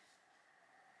back.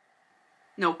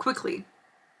 No, quickly.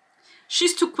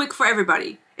 She's too quick for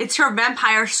everybody. It's her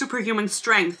vampire superhuman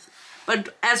strength.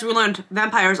 But as we learned,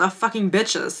 vampires are fucking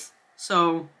bitches.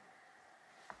 So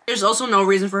there's also no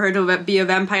reason for her to be a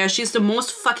vampire. She's the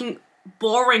most fucking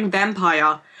boring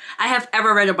vampire I have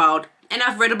ever read about. And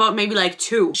I've read about maybe like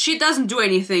 2. She doesn't do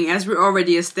anything, as we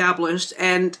already established,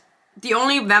 and the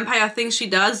only vampire thing she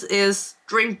does is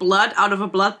drink blood out of a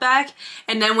blood bag,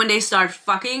 and then when they start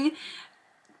fucking,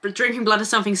 drinking blood is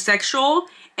something sexual,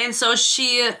 and so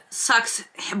she sucks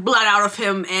blood out of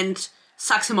him and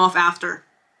sucks him off after.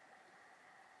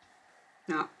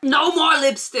 No. No more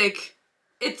lipstick!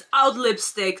 It's out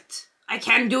lipsticked. I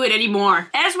can't do it anymore.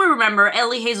 As we remember,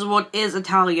 Ellie Hazelwood is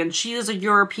Italian. She is a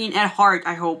European at heart,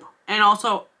 I hope. And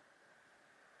also,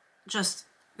 just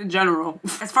in general.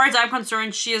 As far as I'm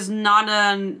concerned, she is not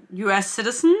a US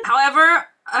citizen. However,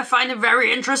 I find it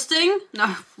very interesting.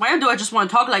 Why do I just want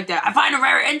to talk like that? I find it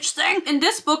very interesting. In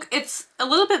this book, it's a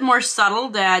little bit more subtle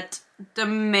that the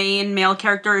main male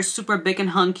character is super big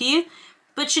and hunky.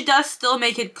 But she does still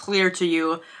make it clear to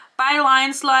you by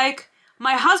lines like,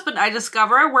 my husband, I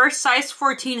discover, wears size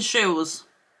 14 shoes.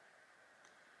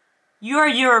 You're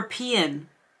European.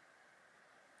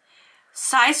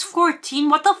 Size 14?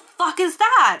 What the fuck is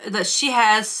that? That she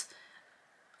has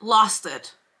lost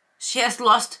it. She has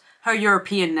lost her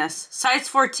Europeanness. Size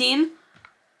 14?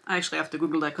 I actually have to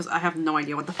Google that because I have no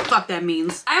idea what the fuck that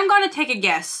means. I'm gonna take a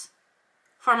guess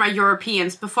for my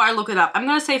Europeans before I look it up. I'm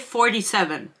gonna say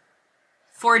 47.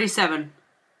 47.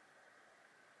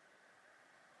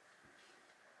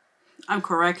 I'm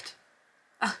correct.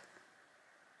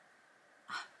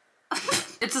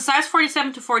 It's a size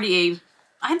 47 to 48.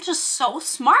 I'm just so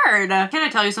smart. Can I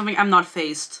tell you something? I'm not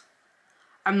phased.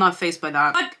 I'm not phased by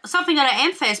that. But something that I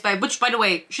am phased by, which, by the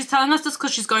way, she's telling us this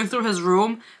because she's going through his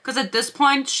room. Because at this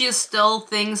point, she still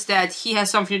thinks that he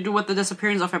has something to do with the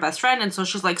disappearance of her best friend. And so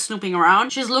she's like snooping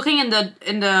around. She's looking in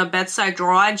the bedside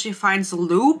drawer and she finds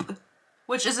lube,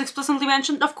 which is explicitly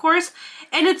mentioned, of course.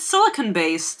 And it's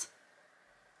silicone-based.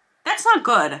 That's not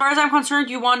good. As far as I'm concerned,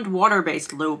 you want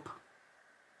water-based lube.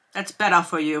 That's better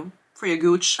for you. For your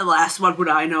gooch. Alas, what would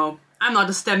I know? I'm not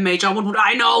a STEM major, what would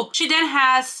I know? She then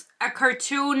has a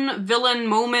cartoon villain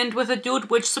moment with a dude,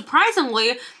 which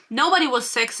surprisingly, nobody was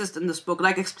sexist in this book,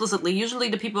 like explicitly. Usually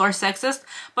the people are sexist,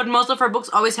 but most of her books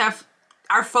always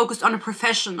are focused on the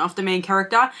profession of the main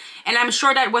character. And I'm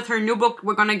sure that with her new book,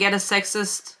 we're gonna get a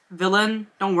sexist villain.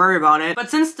 Don't worry about it. But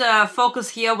since the focus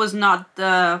here was not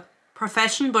the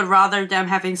profession, but rather them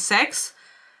having sex,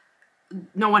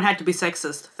 no one had to be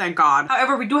sexist, thank God.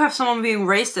 However, we do have someone being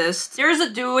racist. There's a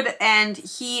dude and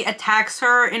he attacks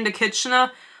her in the kitchen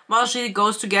while she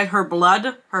goes to get her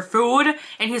blood, her food,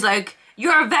 and he's like,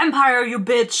 you're a vampire, you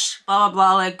bitch, blah blah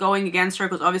blah, like going against her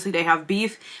because obviously they have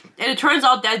beef. And it turns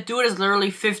out that dude is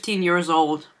literally 15 years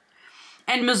old.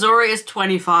 and Missouri is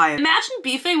 25. Imagine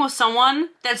beefing with someone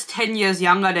that's 10 years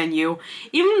younger than you.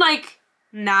 Even like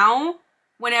now,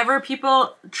 whenever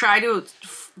people try to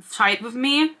fight with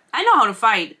me, I know how to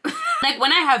fight. Like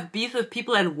when I have beef with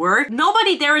people at work,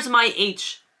 nobody there is my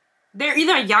age. They're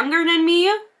either younger than me,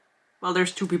 well,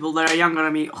 there's 2 people that are younger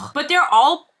than me, but they're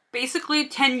all basically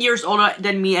 10 years older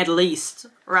than me at least,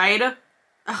 right? Ugh,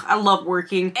 I love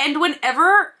working. And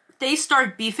whenever they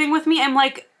start beefing with me, I'm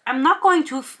like, I'm not going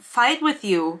to fight with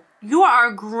you. You are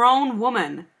a grown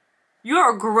woman.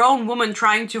 You're a grown woman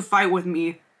trying to fight with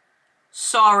me.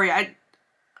 Sorry, I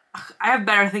have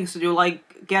better things to do,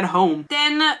 like get home.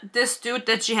 Then this dude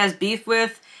that she has beef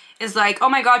with is like, oh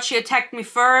my god, she attacked me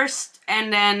first,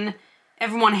 and then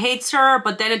everyone hates her,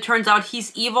 but then it turns out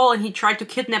he's evil and he tried to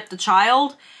kidnap the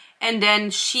child. And then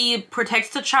she protects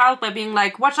the child by being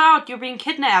like, watch out, you're being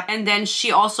kidnapped. And then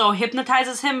she also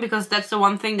hypnotizes him, because that's the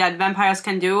one thing that vampires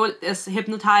can do, is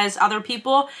hypnotize other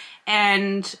people.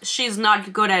 And she's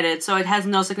not good at it, so it has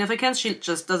no significance. She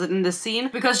just does it in this scene,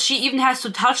 because she even has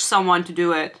to touch someone to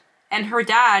do it. And her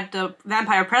dad, the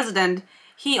vampire president,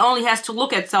 he only has to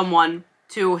look at someone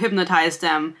to hypnotize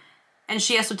them. And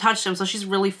she has to touch them, so she's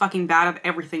really fucking bad at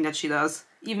everything that she does.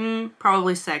 Even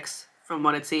probably sex, from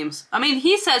what it seems. I mean,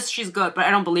 he says she's good, but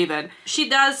I don't believe it. She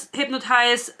does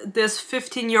hypnotize this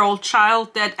 15-year-old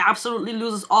child that absolutely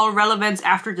loses all relevance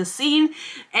after the scene,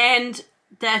 and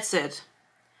that's it.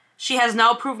 She has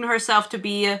now proven herself to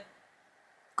be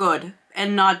good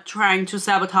and not trying to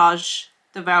sabotage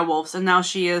the werewolves, and now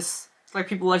she is, like,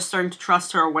 people are starting to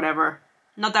trust her or whatever.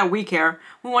 Not that we care.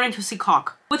 We wanted to see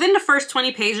cock. Within the first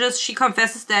 20 pages, she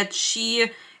confesses that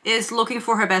she is looking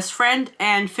for her best friend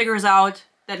and figures out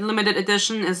that limited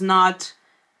edition is not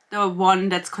the one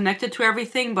that's connected to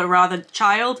everything, but rather the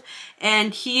child.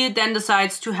 And he then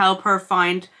decides to help her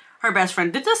find her best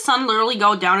friend. Did the sun literally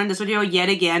go down in this video yet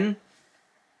again?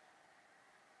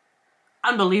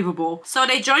 Unbelievable. So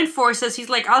they join forces. He's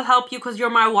like, I'll help you because you're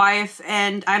my wife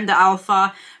and I'm the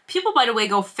alpha. People, by the way,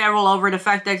 go feral over the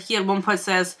fact that he at one point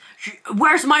says,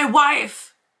 where's my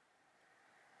wife?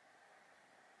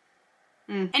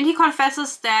 And he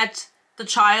confesses that the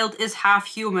child is half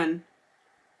human.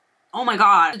 Oh my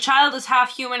god. The child is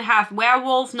half human, half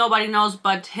werewolf. Nobody knows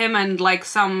but him and like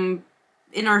some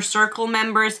inner circle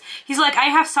members. He's like, I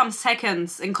have some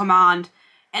seconds in command.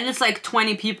 And it's like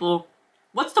 20 people.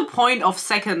 What's the point of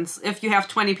seconds if you have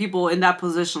 20 people in that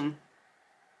position?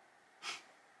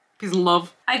 Peace and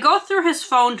love. I go through his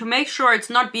phone to make sure it's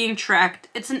not being tracked.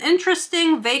 It's an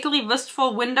interesting, vaguely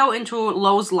wistful window into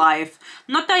Lo's life.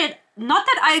 Not that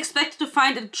I expected to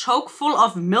find a choke full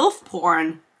of MILF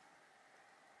porn.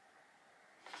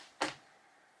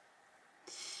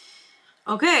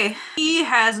 Okay. He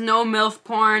has no MILF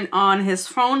porn on his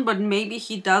phone, but maybe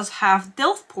he does have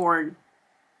DILF porn.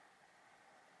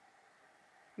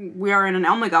 We are in an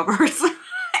Omegaverse.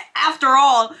 After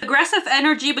all, aggressive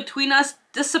energy between us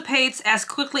dissipates as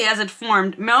quickly as it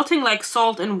formed, melting like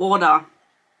salt in water.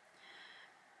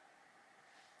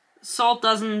 Salt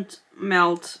doesn't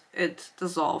melt, it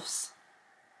dissolves.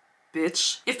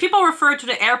 Bitch. If people refer to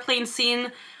the airplane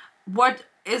scene, what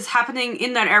is happening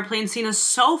in that airplane scene is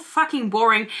so fucking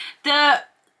boring. The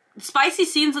spicy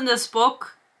scenes in this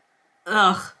book,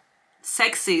 ugh,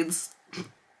 sex scenes.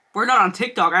 We're not on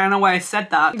TikTok, I don't know why I said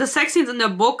that. The sex scenes in the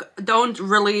book don't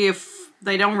really,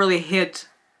 they don't really hit.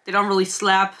 They don't really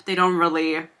slap, they don't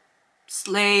really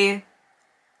slay.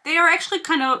 They are actually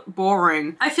kind of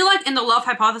boring. I feel like in the Love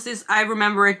Hypothesis, I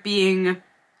remember it being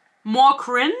more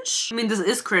cringe. I mean, this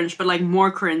is cringe, but like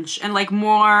more cringe. And like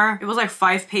more, it was like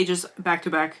 5 pages back to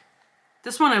back.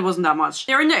 This one, it wasn't that much.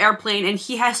 They're in the airplane and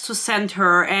he has to send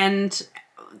her, and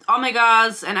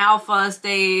Omegas and Alphas,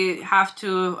 they have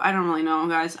to, I don't really know,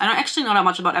 guys. I don't actually know that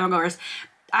much about Omegaverse.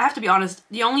 I have to be honest,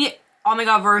 the only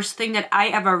Omegaverse thing that I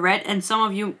ever read, and some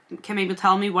of you can maybe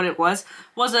tell me what it was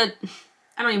a,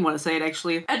 I don't even want to say it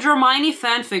actually, a Hermione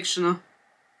fanfiction.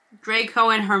 Draco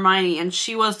and Hermione, and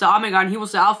she was the Omega and he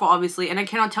was the Alpha, obviously, and I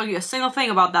cannot tell you a single thing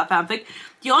about that fanfic.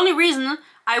 The only reason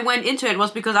I went into it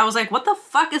was because I was like, what the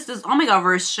fuck is this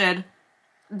Omegaverse shit?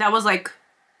 That was like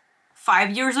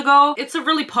 5 years ago. It's a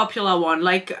really popular one,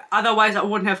 like otherwise I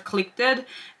wouldn't have clicked it.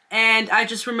 And I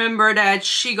just remember that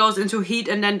she goes into heat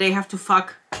and then they have to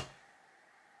fuck,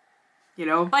 you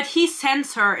know. But he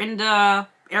sends her in the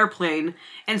airplane,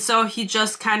 and so he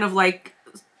just kind of like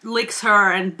licks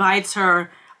her and bites her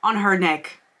on her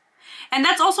neck. And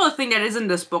that's also a thing that is in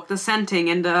this book, the scenting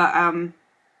and the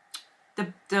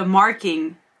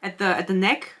marking at the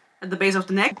neck, at the base of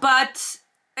the neck. But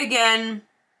again,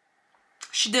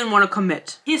 she didn't want to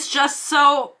commit. He's just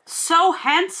so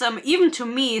handsome, even to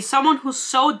me, someone who's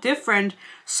so different,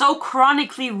 so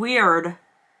chronically weird.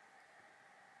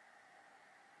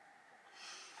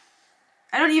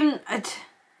 I don't even...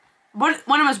 What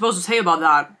am I supposed to say about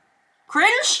that?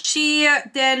 Cringe? She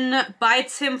then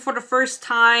bites him for the first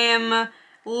time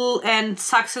and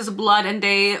sucks his blood, and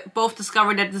they both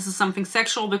discover that this is something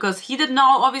sexual because he didn't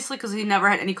know, obviously, because he never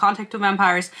had any contact to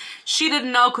vampires. She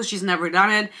didn't know because she's never done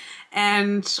it,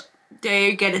 and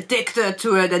they get addicted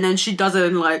to it, and then she does it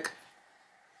in, like,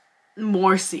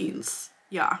 more scenes.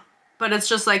 Yeah. But it's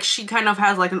just, like, she kind of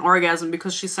has, like, an orgasm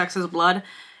because she sucks his blood,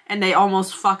 and they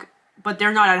almost fuck, but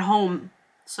they're not at home.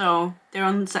 So they're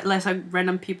on like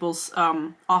random people's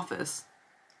office.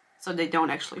 So they don't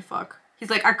actually fuck. He's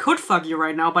like, I could fuck you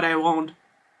right now, but I won't.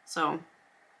 So,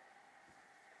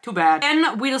 too bad.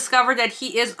 Then we discover that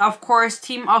he is, of course,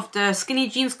 team of the Skinny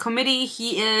Jeans Committee.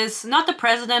 He is not the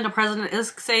president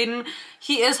is Xaden.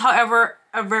 He is, however,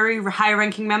 a very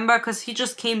high-ranking member because he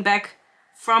just came back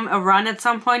from a run at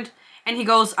some point and he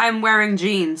goes, I'm wearing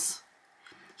jeans.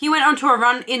 He went onto a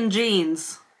run in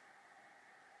jeans.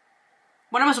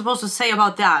 What am I supposed to say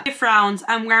about that? He frowns,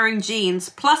 I'm wearing jeans,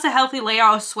 plus a healthy layer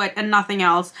of sweat and nothing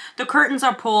else. The curtains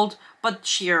are pulled, but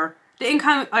sheer. The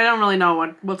income, I don't really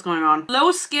know what's going on.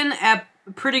 Low skin,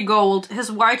 pretty gold,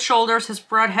 his wide shoulders, his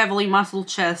broad, heavily muscled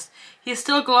chest. He's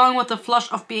still glowing with the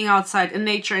flush of being outside in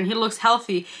nature, and he looks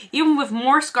healthy, even with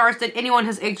more scars than anyone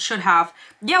his age should have.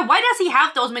 Yeah, why does he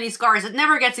have those many scars? It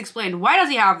never gets explained. Why does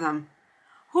he have them?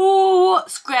 Who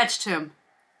scratched him?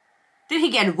 Did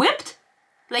he get whipped?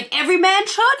 Like every man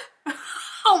should?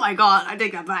 Oh my god, I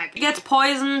take that back. She gets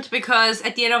poisoned because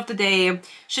at the end of the day,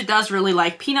 she does really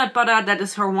like peanut butter. That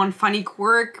is her one funny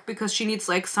quirk because she needs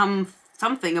like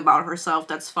something about herself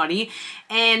that's funny.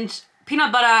 And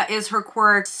peanut butter is her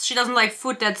quirk. She doesn't like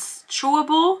food that's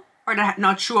chewable, or not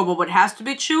chewable, but it has to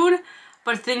be chewed.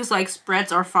 But things like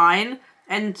spreads are fine,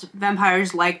 and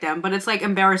vampires like them. But it's like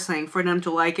embarrassing for them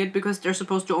to like it because they're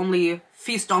supposed to only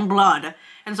feast on blood.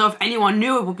 And so if anyone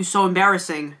knew, it would be so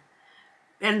embarrassing.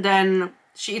 And then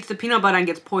she eats the peanut butter and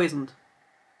gets poisoned.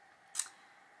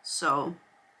 So,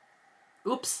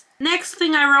 oops. Next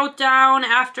thing I wrote down,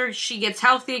 after she gets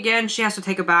healthy again, she has to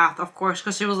take a bath, of course,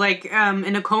 because she was like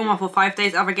in a coma for 5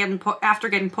 days after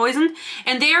getting poisoned.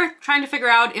 And they're trying to figure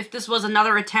out if this was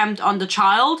another attempt on the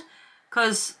child,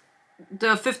 because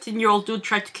the 15-year-old dude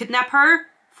tried to kidnap her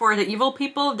for the evil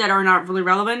people that are not really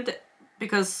relevant,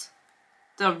 because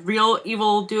the real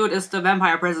evil dude is the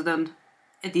vampire president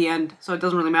at the end, so it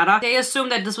doesn't really matter. They assume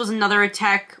that this was another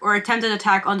attack or attempted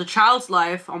attack on the child's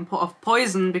life of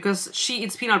poison because she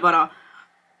eats peanut butter.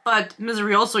 But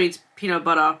Misery also eats peanut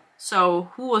butter,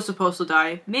 so who was supposed to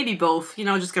die? Maybe both, you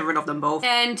know, just get rid of them both.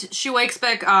 And she wakes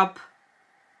back up.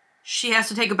 She has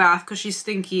to take a bath because she's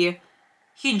stinky.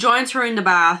 He joins her in the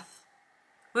bath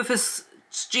with his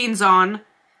jeans on.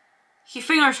 He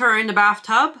fingers her in the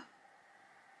bathtub.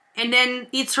 And then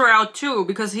eats her out too,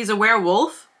 because he's a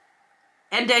werewolf.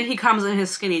 And then he comes in his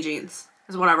skinny jeans,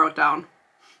 is what I wrote down.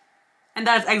 And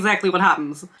that's exactly what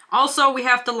happens. Also, we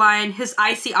have the line, his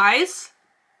icy eyes.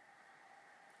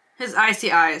 His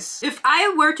icy eyes. If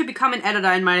I were to become an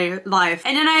editor in my life,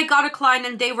 and then I got a client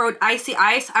and they wrote icy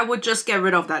eyes, I would just get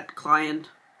rid of that client.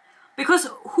 Because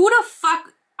who the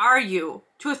fuck are you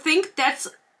to think that's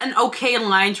an okay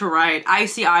line to write?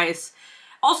 Icy eyes.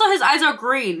 Also, his eyes are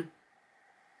green.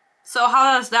 So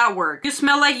how does that work? You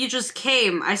smell like you just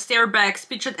came. I stare back,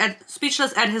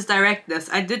 speechless at his directness.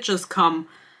 I did just come.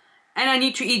 And I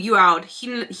need to eat you out.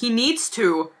 He needs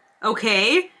to.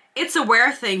 Okay? It's a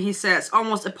where thing, he says,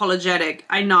 almost apologetic.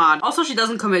 I nod. Also, she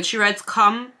doesn't commit. She writes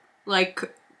come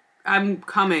like I'm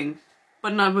coming,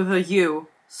 but not with a U.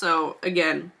 So,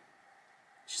 again,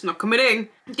 she's not committing.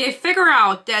 They figure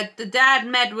out that the dad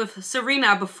met with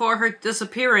Serena before her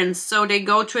disappearance, so they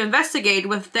go to investigate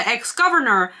with the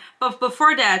ex-governor. But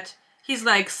before that, he's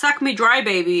like, suck me dry,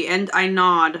 baby, and I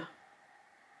nod.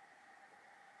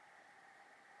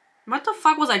 What the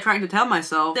fuck was I trying to tell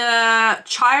myself? The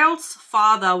child's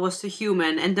father was the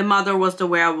human and the mother was the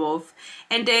werewolf.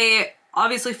 And they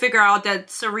obviously figure out that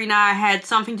Serena had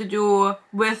something to do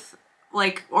with,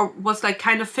 like, or was like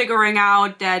kind of figuring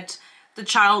out that the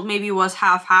child maybe was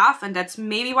half-half, and that's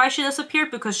maybe why she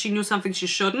disappeared, because she knew something she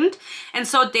shouldn't. And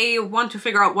so they want to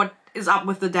figure out what is up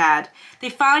with the dad. They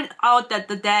find out that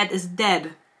the dad is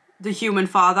dead, the human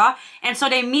father, and so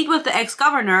they meet with the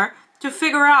ex-governor to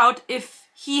figure out if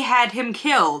he had him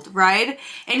killed, right?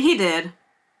 And he did.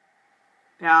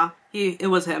 Yeah, it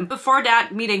was him. Before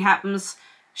that meeting happens,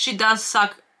 she does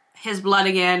suck his blood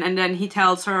again, and then he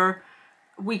tells her,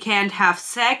 we can't have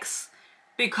sex,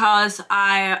 because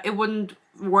it wouldn't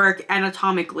work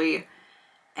anatomically.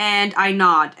 And I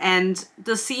nod. And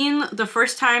the scene, the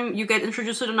first time you get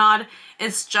introduced to the nod,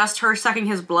 it's just her sucking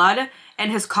his blood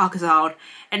and his cock is out.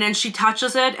 And then she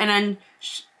touches it and then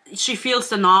she feels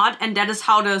the nod, and that is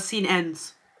how the scene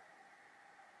ends.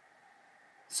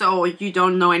 So you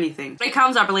don't know anything. It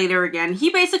comes up later again. He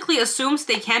basically assumes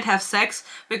they can't have sex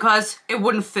because it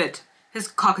wouldn't fit. His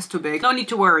cock is too big. No need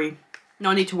to worry.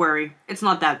 No need to worry. It's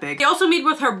not that big. They also meet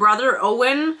with her brother,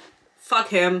 Owen. Fuck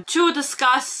him. To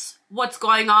discuss what's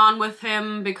going on with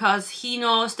him because he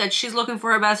knows that she's looking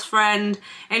for her best friend,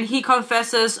 and he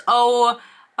confesses, oh,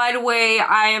 by the way,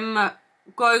 I'm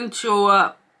going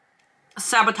to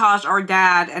sabotage our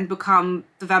dad and become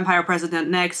the vampire president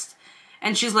next.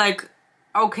 And she's like,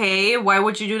 okay, why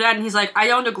would you do that? And he's like, I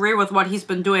don't agree with what he's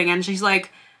been doing. And she's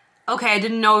like, okay, I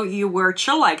didn't know you were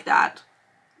chill like that.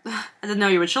 I didn't know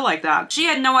you were chill like that. She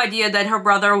had no idea that her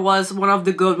brother was one of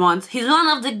the good ones. He's one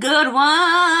of the good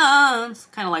ones.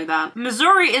 Kind of like that.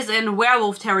 Missouri is in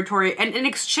werewolf territory, and in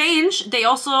exchange,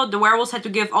 the werewolves had to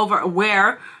give over a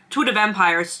were to the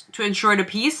vampires to ensure the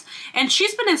peace. And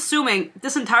she's been assuming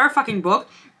this entire fucking book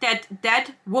that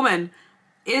that woman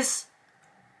is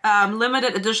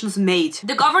limited edition's mate.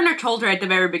 The governor told her at the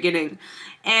very beginning,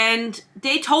 and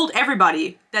they told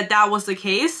everybody that that was the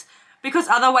case, because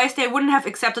otherwise they wouldn't have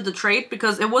accepted the trade,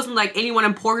 because it wasn't like anyone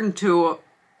important to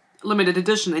limited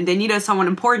edition, and they needed someone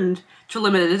important to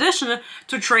limited edition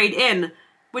to trade in,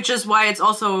 which is why it's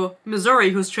also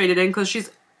Missouri who's traded in, because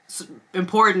she's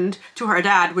important to her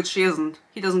dad, which she isn't.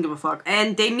 He doesn't give a fuck.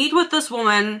 And they meet with this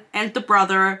woman and the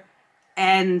brother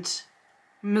and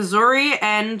Missouri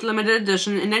and limited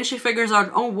edition, and then she figures out,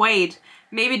 oh wait,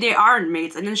 maybe they aren't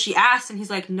mates. And then she asks, and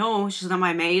he's like, no, she's not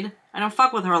my maid. I don't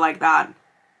fuck with her like that.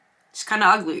 She's kind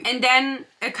of ugly. And then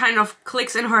it kind of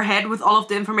clicks in her head with all of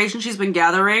the information she's been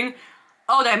gathering.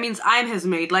 Oh, that means I'm his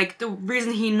mate. Like, the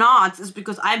reason he nods is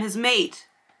because I'm his mate.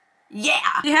 Yeah!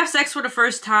 They have sex for the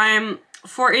first time.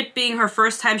 For it being her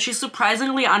first time, she's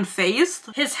surprisingly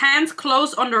unfazed. His hands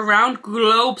close on the round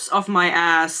globes of my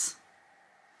ass.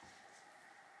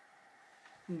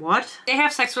 What? They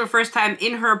have sex for the first time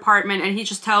in her apartment, and he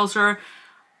just tells her,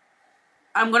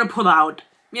 I'm gonna pull out.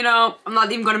 You know, I'm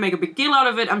not even gonna make a big deal out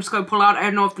of it. I'm just gonna pull out. I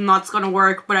don't know if the knot's gonna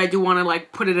work, but I do want to,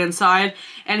 like, put it inside.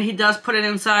 And he does put it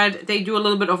inside. They do a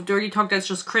little bit of dirty talk that's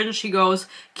just cringe. He goes,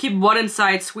 keep what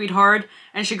inside, sweetheart?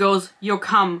 And she goes, you'll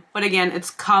come. But again, it's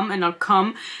come and not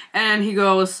come. And he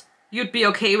goes, you'd be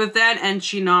okay with that? And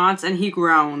she nods, and he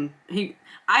groans.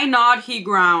 I nod, he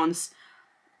groans.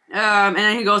 And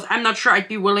then he goes, I'm not sure I'd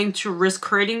be willing to risk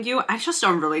hurting you. I just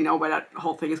don't really know where that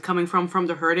whole thing is coming from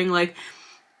the hurting. Like,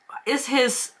 is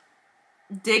his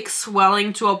dick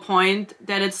swelling to a point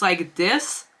that it's like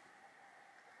this?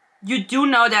 You do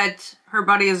know that her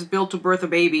body is built to birth a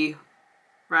baby,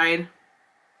 right?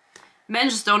 Men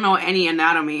just don't know any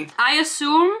anatomy. I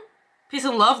assume, peace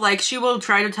and love, like, she will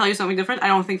try to tell you something different. I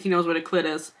don't think he knows what a clit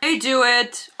is. They do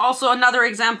it. Also, another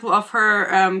example of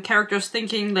her characters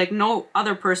thinking like no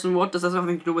other person would. This has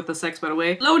nothing to do with the sex, by the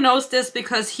way. Lo knows this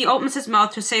because he opens his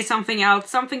mouth to say something out,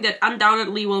 something that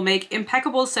undoubtedly will make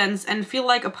impeccable sense and feel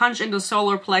like a punch in the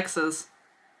solar plexus.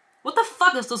 What the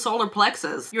fuck is the solar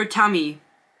plexus? Your tummy.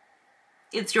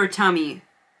 It's your tummy.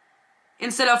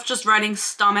 Instead of just writing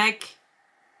stomach,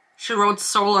 she wrote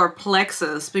solar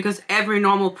plexus because every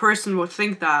normal person would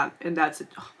think that, and that's it.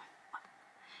 Oh my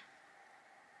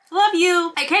God. Love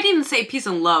you. I can't even say peace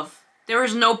and love. There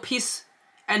is no peace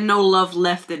and no love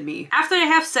left in me. After they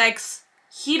have sex,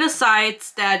 he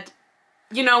decides that,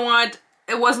 you know what,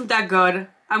 it wasn't that good.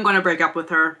 I'm gonna break up with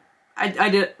her. I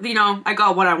did, you know, I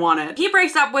got what I wanted. He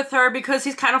breaks up with her because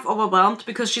he's kind of overwhelmed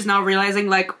because she's now realizing,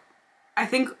 like, I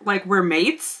think, like, we're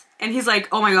mates. And he's like,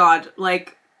 oh my God,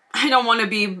 like, I don't want to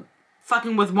be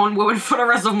fucking with one woman for the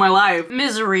rest of my life.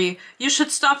 Misery, you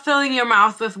should stop filling your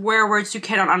mouth with words you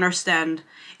cannot understand.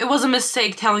 It was a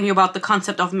mistake telling you about the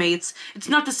concept of mates. It's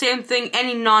not the same thing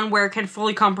any non-were can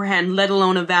fully comprehend, let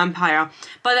alone a vampire.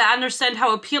 But I understand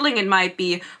how appealing it might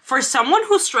be for someone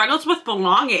who struggles with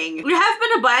belonging. You have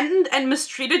been abandoned and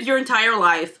mistreated your entire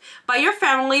life. By your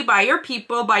family, by your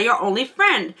people, by your only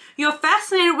friend. You're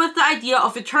fascinated with the idea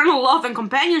of eternal love and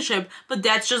companionship, but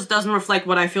that just doesn't reflect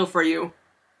what I feel for you.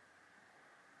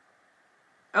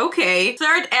 Okay.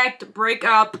 Third act,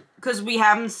 breakup, because we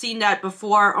haven't seen that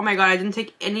before. Oh my God, I didn't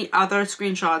take any other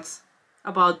screenshots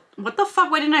about, what the fuck,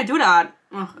 why didn't I do that?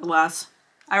 Oh, alas.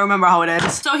 I remember how it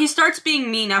is. So he starts being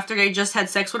mean after they just had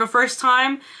sex for the first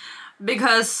time,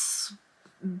 because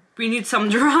we need some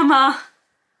drama.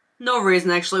 No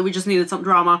reason, actually, we just needed some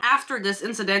drama. After this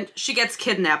incident, she gets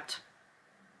kidnapped.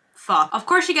 fuck. Of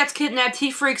course she gets kidnapped.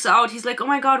 He freaks out. He's like, oh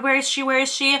my god, where is she? Where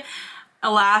is she?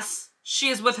 Alas, she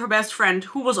is with her best friend,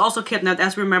 who was also kidnapped,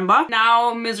 as we remember.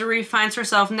 Now Misery finds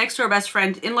herself next to her best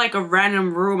friend in like a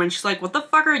random room, and she's like, what the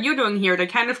fuck are you doing here? They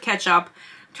kind of catch up.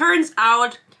 Turns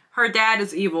out her dad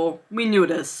is evil. We knew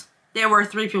this. There were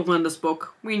 3 people in this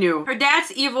book. We knew. Her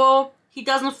dad's evil. He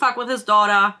doesn't fuck with his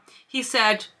daughter. He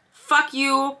said, fuck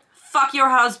you, fuck your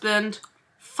husband,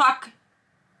 fuck...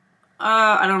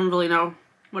 I don't really know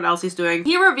what else he's doing.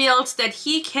 He reveals that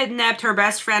he kidnapped her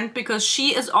best friend because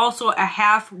she is also a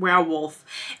half werewolf.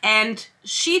 And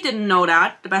she didn't know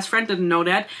that, the best friend didn't know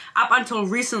that, up until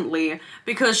recently.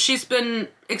 Because she's been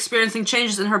experiencing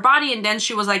changes in her body, and then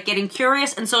she was like getting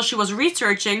curious, and so she was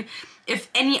researching if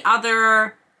any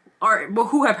other... or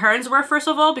who her parents were, first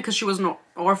of all, because she was an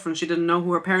orphan, she didn't know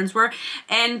who her parents were,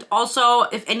 and also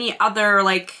if any other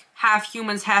like half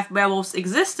humans, half werewolves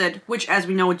existed, which as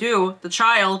we know do, the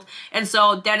child, and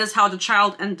so that is how the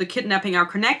child and the kidnapping are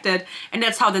connected, and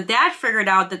that's how the dad figured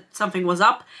out that something was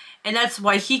up, and that's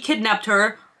why he kidnapped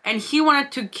her, and he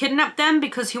wanted to kidnap them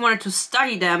because he wanted to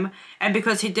study them, and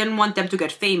because he didn't want them to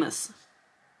get famous.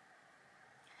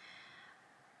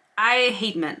 I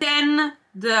hate men. Then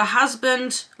the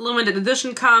husband, limited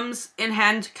edition, comes in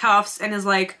handcuffs and is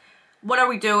like, what are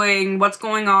we doing? What's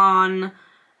going on?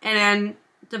 And then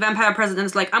the vampire president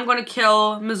is like, I'm gonna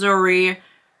kill Missouri.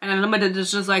 And then limited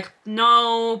edition is like,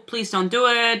 no, please don't do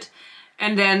it.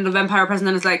 And then the vampire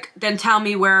president is like, then tell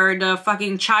me where the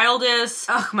fucking child is.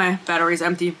 Ugh, my battery's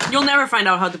empty. You'll never find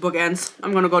out how the book ends.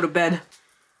 I'm gonna go to bed.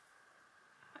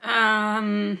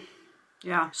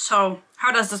 Yeah. So,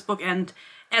 how does this book end?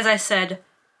 As I said,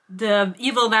 the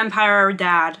evil vampire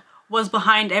dad was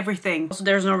behind everything. So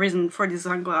there's no reason for these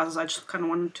sunglasses, I just kind of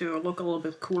wanted to look a little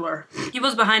bit cooler. He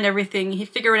was behind everything. He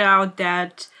figured out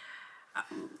that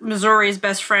Missouri's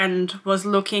best friend was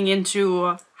looking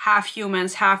into half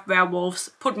humans, half werewolves,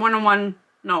 put one and one,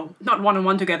 no, not one and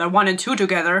one together, 1 and 2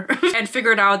 together, and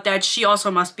figured out that she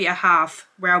also must be a half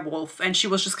werewolf, and she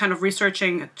was just kind of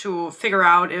researching to figure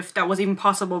out if that was even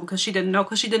possible because she didn't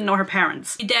know her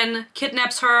parents. He then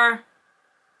kidnaps her,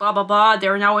 blah blah blah.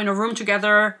 They're now in a room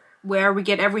together where we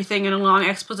get everything in a long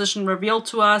exposition revealed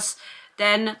to us.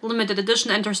 Then limited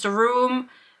edition enters the room.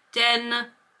 Then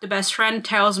the best friend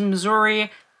tells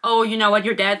Missouri, oh, you know what,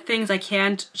 your dad thinks I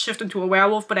can't shift into a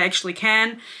werewolf, but I actually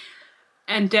can.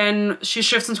 And then she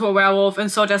shifts into a werewolf,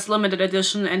 and so does limited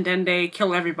edition, and then they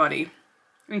kill everybody,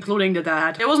 including the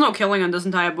dad. There was no killing in this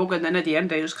entire book, and then at the end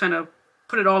they just kind of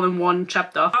put it all in one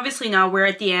chapter. Obviously now we're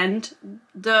at the end.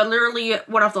 Literally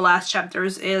one of the last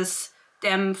chapters is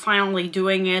them finally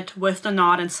doing it with the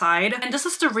knot inside. And this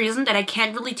is the reason that I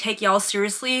can't really take y'all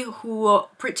seriously who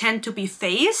pretend to be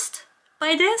fazed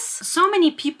by this. So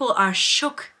many people are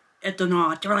shook at the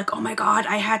knot. They're like, oh my god,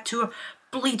 I had to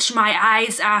bleach my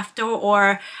eyes after,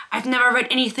 or I've never read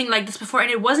anything like this before,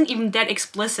 and it wasn't even that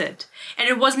explicit. And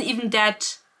it wasn't even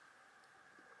that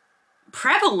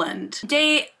prevalent.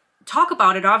 They talk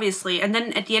about it, obviously, and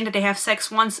then at the end they have sex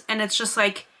once, and it's just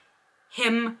like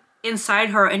him inside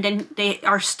her, and then they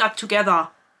are stuck together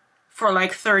for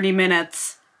like 30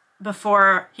 minutes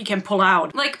before he can pull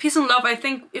out. Like, Peace and Love, I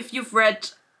think if you've read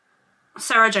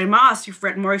Sarah J. Maas, you've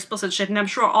read more explicit shit, and I'm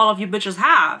sure all of you bitches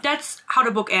have. That's how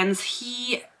the book ends.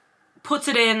 He puts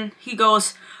it in, he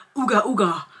goes, ooga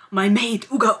ooga, my mate,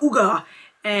 ooga ooga,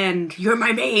 and you're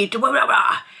my mate, blah blah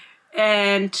blah,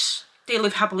 and they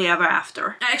live happily ever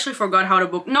after. I actually forgot how the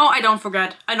book... No, I don't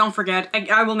forget. I don't forget.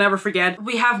 I will never forget.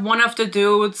 We have one of the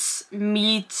dudes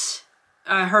meet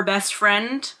her best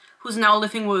friend, who's now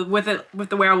living with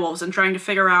the werewolves and trying to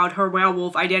figure out her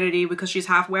werewolf identity because she's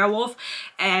half werewolf.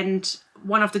 And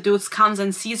one of the dudes comes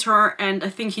and sees her, and I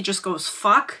think he just goes,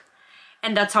 fuck.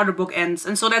 And that's how the book ends.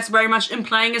 And so that's very much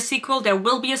implying a sequel. There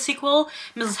will be a sequel.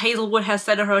 Mrs. Hazelwood has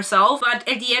said it herself. But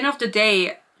at the end of the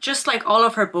day, just like all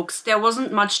of her books, there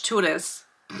wasn't much to this.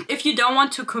 If you don't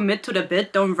want to commit to the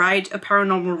bit, don't write a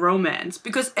paranormal romance.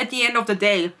 Because at the end of the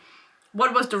day,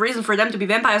 what was the reason for them to be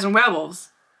vampires and werewolves?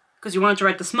 Because you wanted to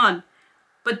write the smut.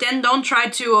 But then don't try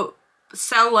to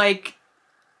sell like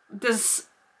this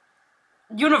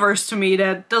universe to me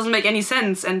that doesn't make any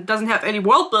sense and doesn't have any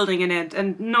world building in it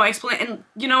and no explanation. And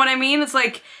you know what I mean? It's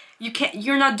like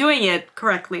you're not doing it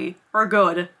correctly or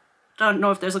good. I don't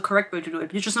know if there's a correct way to do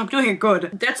it. You're just not doing it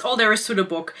good. That's all there is to the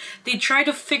book. They try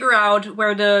to figure out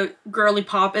where the girly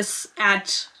pop is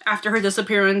at after her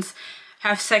disappearance,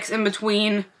 have sex in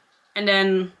between, and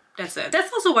then that's it.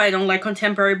 That's also why I don't like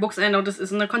contemporary books. I know this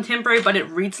isn't a contemporary, but it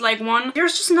reads like one.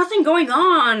 There's just nothing going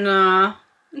on.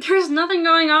 There's nothing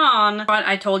going on. But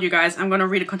I told you guys I'm gonna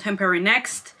read a contemporary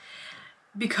next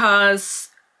because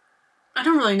I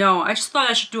don't really know. I just thought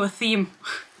I should do a theme.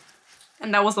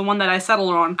 And that was the one that I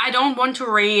settled on. I don't want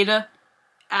to read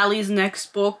Allie's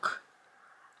next book.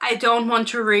 I don't want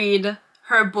to read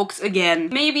her books again.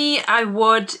 Maybe I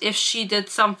would if she did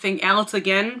something else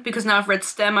again, because now I've read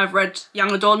STEM, I've read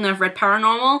Young Adult, and I've read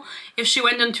Paranormal. If she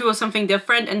went into something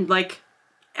different and like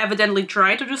evidently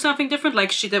tried to do something different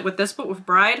like she did with this book, with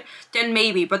Bride, then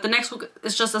maybe. But the next book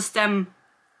is just a STEM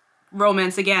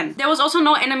romance again. There was also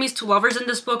no enemies to lovers in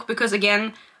this book because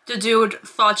again, the dude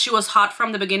thought she was hot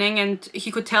from the beginning and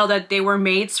he could tell that they were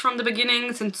mates from the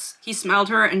beginning since he smelled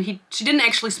her, and she didn't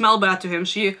actually smell bad to him.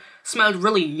 She smelled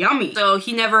really yummy. So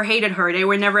he never hated her. They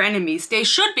were never enemies. They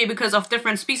should be because of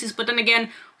different species, but then again,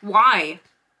 why?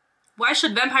 Why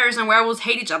should vampires and werewolves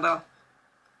hate each other?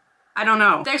 I don't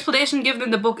know. The explanation given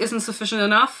in the book isn't sufficient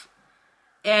enough,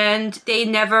 and they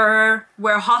never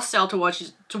were hostile towards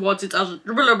each other.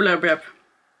 Blah, blah, blah.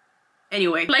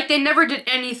 Anyway, like they never did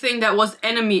anything that was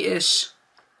enemy-ish,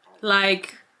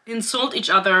 like insult each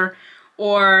other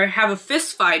or have a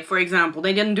fist fight, for example.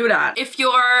 They didn't do that. If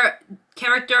your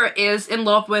character is in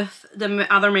love with the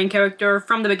other main character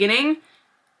from the beginning,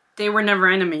 they were never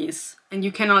enemies. And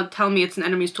you cannot tell me it's an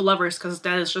enemies to lovers, because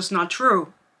that is just not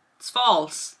true. It's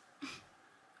false.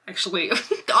 Actually,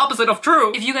 the opposite of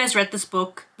true. If you guys read this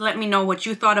book, let me know what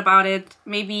you thought about it.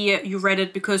 Maybe you read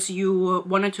it because you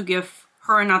wanted to give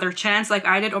her another chance like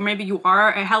I did, or maybe you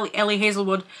are a Ellie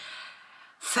Hazelwood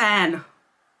fan.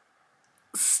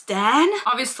 Stan?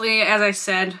 Obviously, as I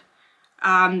said,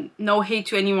 no hate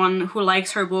to anyone who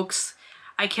likes her books.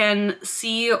 I can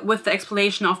see with the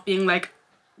explanation of being like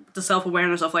the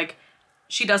self-awareness of like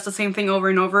she does the same thing over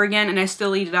and over again and I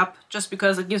still eat it up just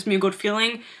because it gives me a good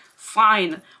feeling.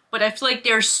 Fine. But I feel like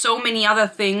there's so many other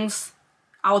things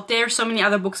out there, so many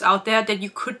other books out there that you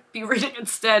could be reading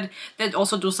instead that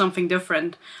also do something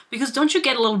different. Because don't you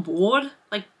get a little bored?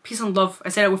 Like Peace and Love, I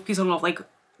say that with Peace and Love, like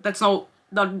that's not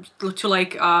to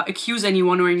like accuse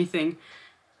anyone or anything.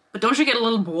 But don't you get a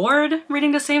little bored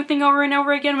reading the same thing over and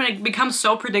over again when it becomes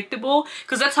so predictable?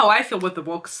 Because that's how I feel with the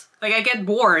books. Like I get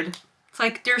bored. It's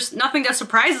like there's nothing that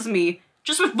surprises me.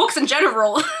 Just with books in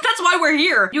general. That's why we're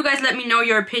here. You guys let me know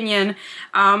your opinion.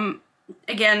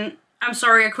 Again, I'm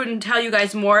sorry I couldn't tell you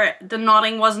guys more. The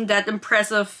nodding wasn't that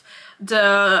impressive.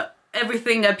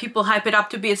 Everything that people hype it up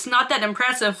to be, it's not that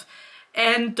impressive.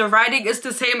 And the writing is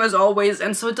the same as always,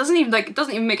 and so it doesn't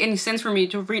even make any sense for me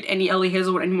to read any Ellie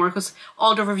Hazelwood anymore, because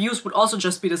all the reviews would also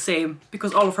just be the same,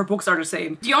 because all of her books are the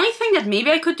same. The only thing that maybe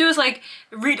I could do is like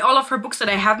read all of her books that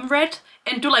I haven't read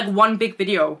and do like one big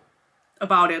video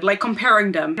about it, like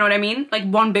comparing them, you know what I mean? Like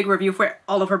one big review for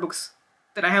all of her books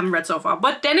that I haven't read so far.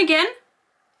 But then again,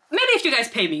 maybe if you guys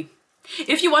pay me.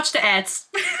 If you watch the ads.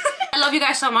 I love you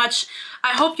guys so much.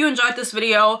 I hope you enjoyed this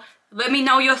video. Let me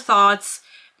know your thoughts.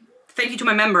 Thank you to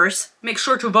my members. Make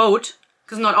sure to vote,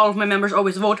 because not all of my members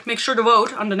always vote. Make sure to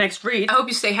vote on the next read. I hope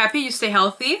you stay happy, you stay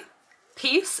healthy.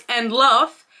 Peace and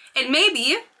love. And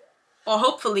maybe, or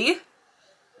hopefully,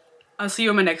 I'll see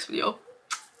you in my next video.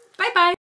 Bye bye.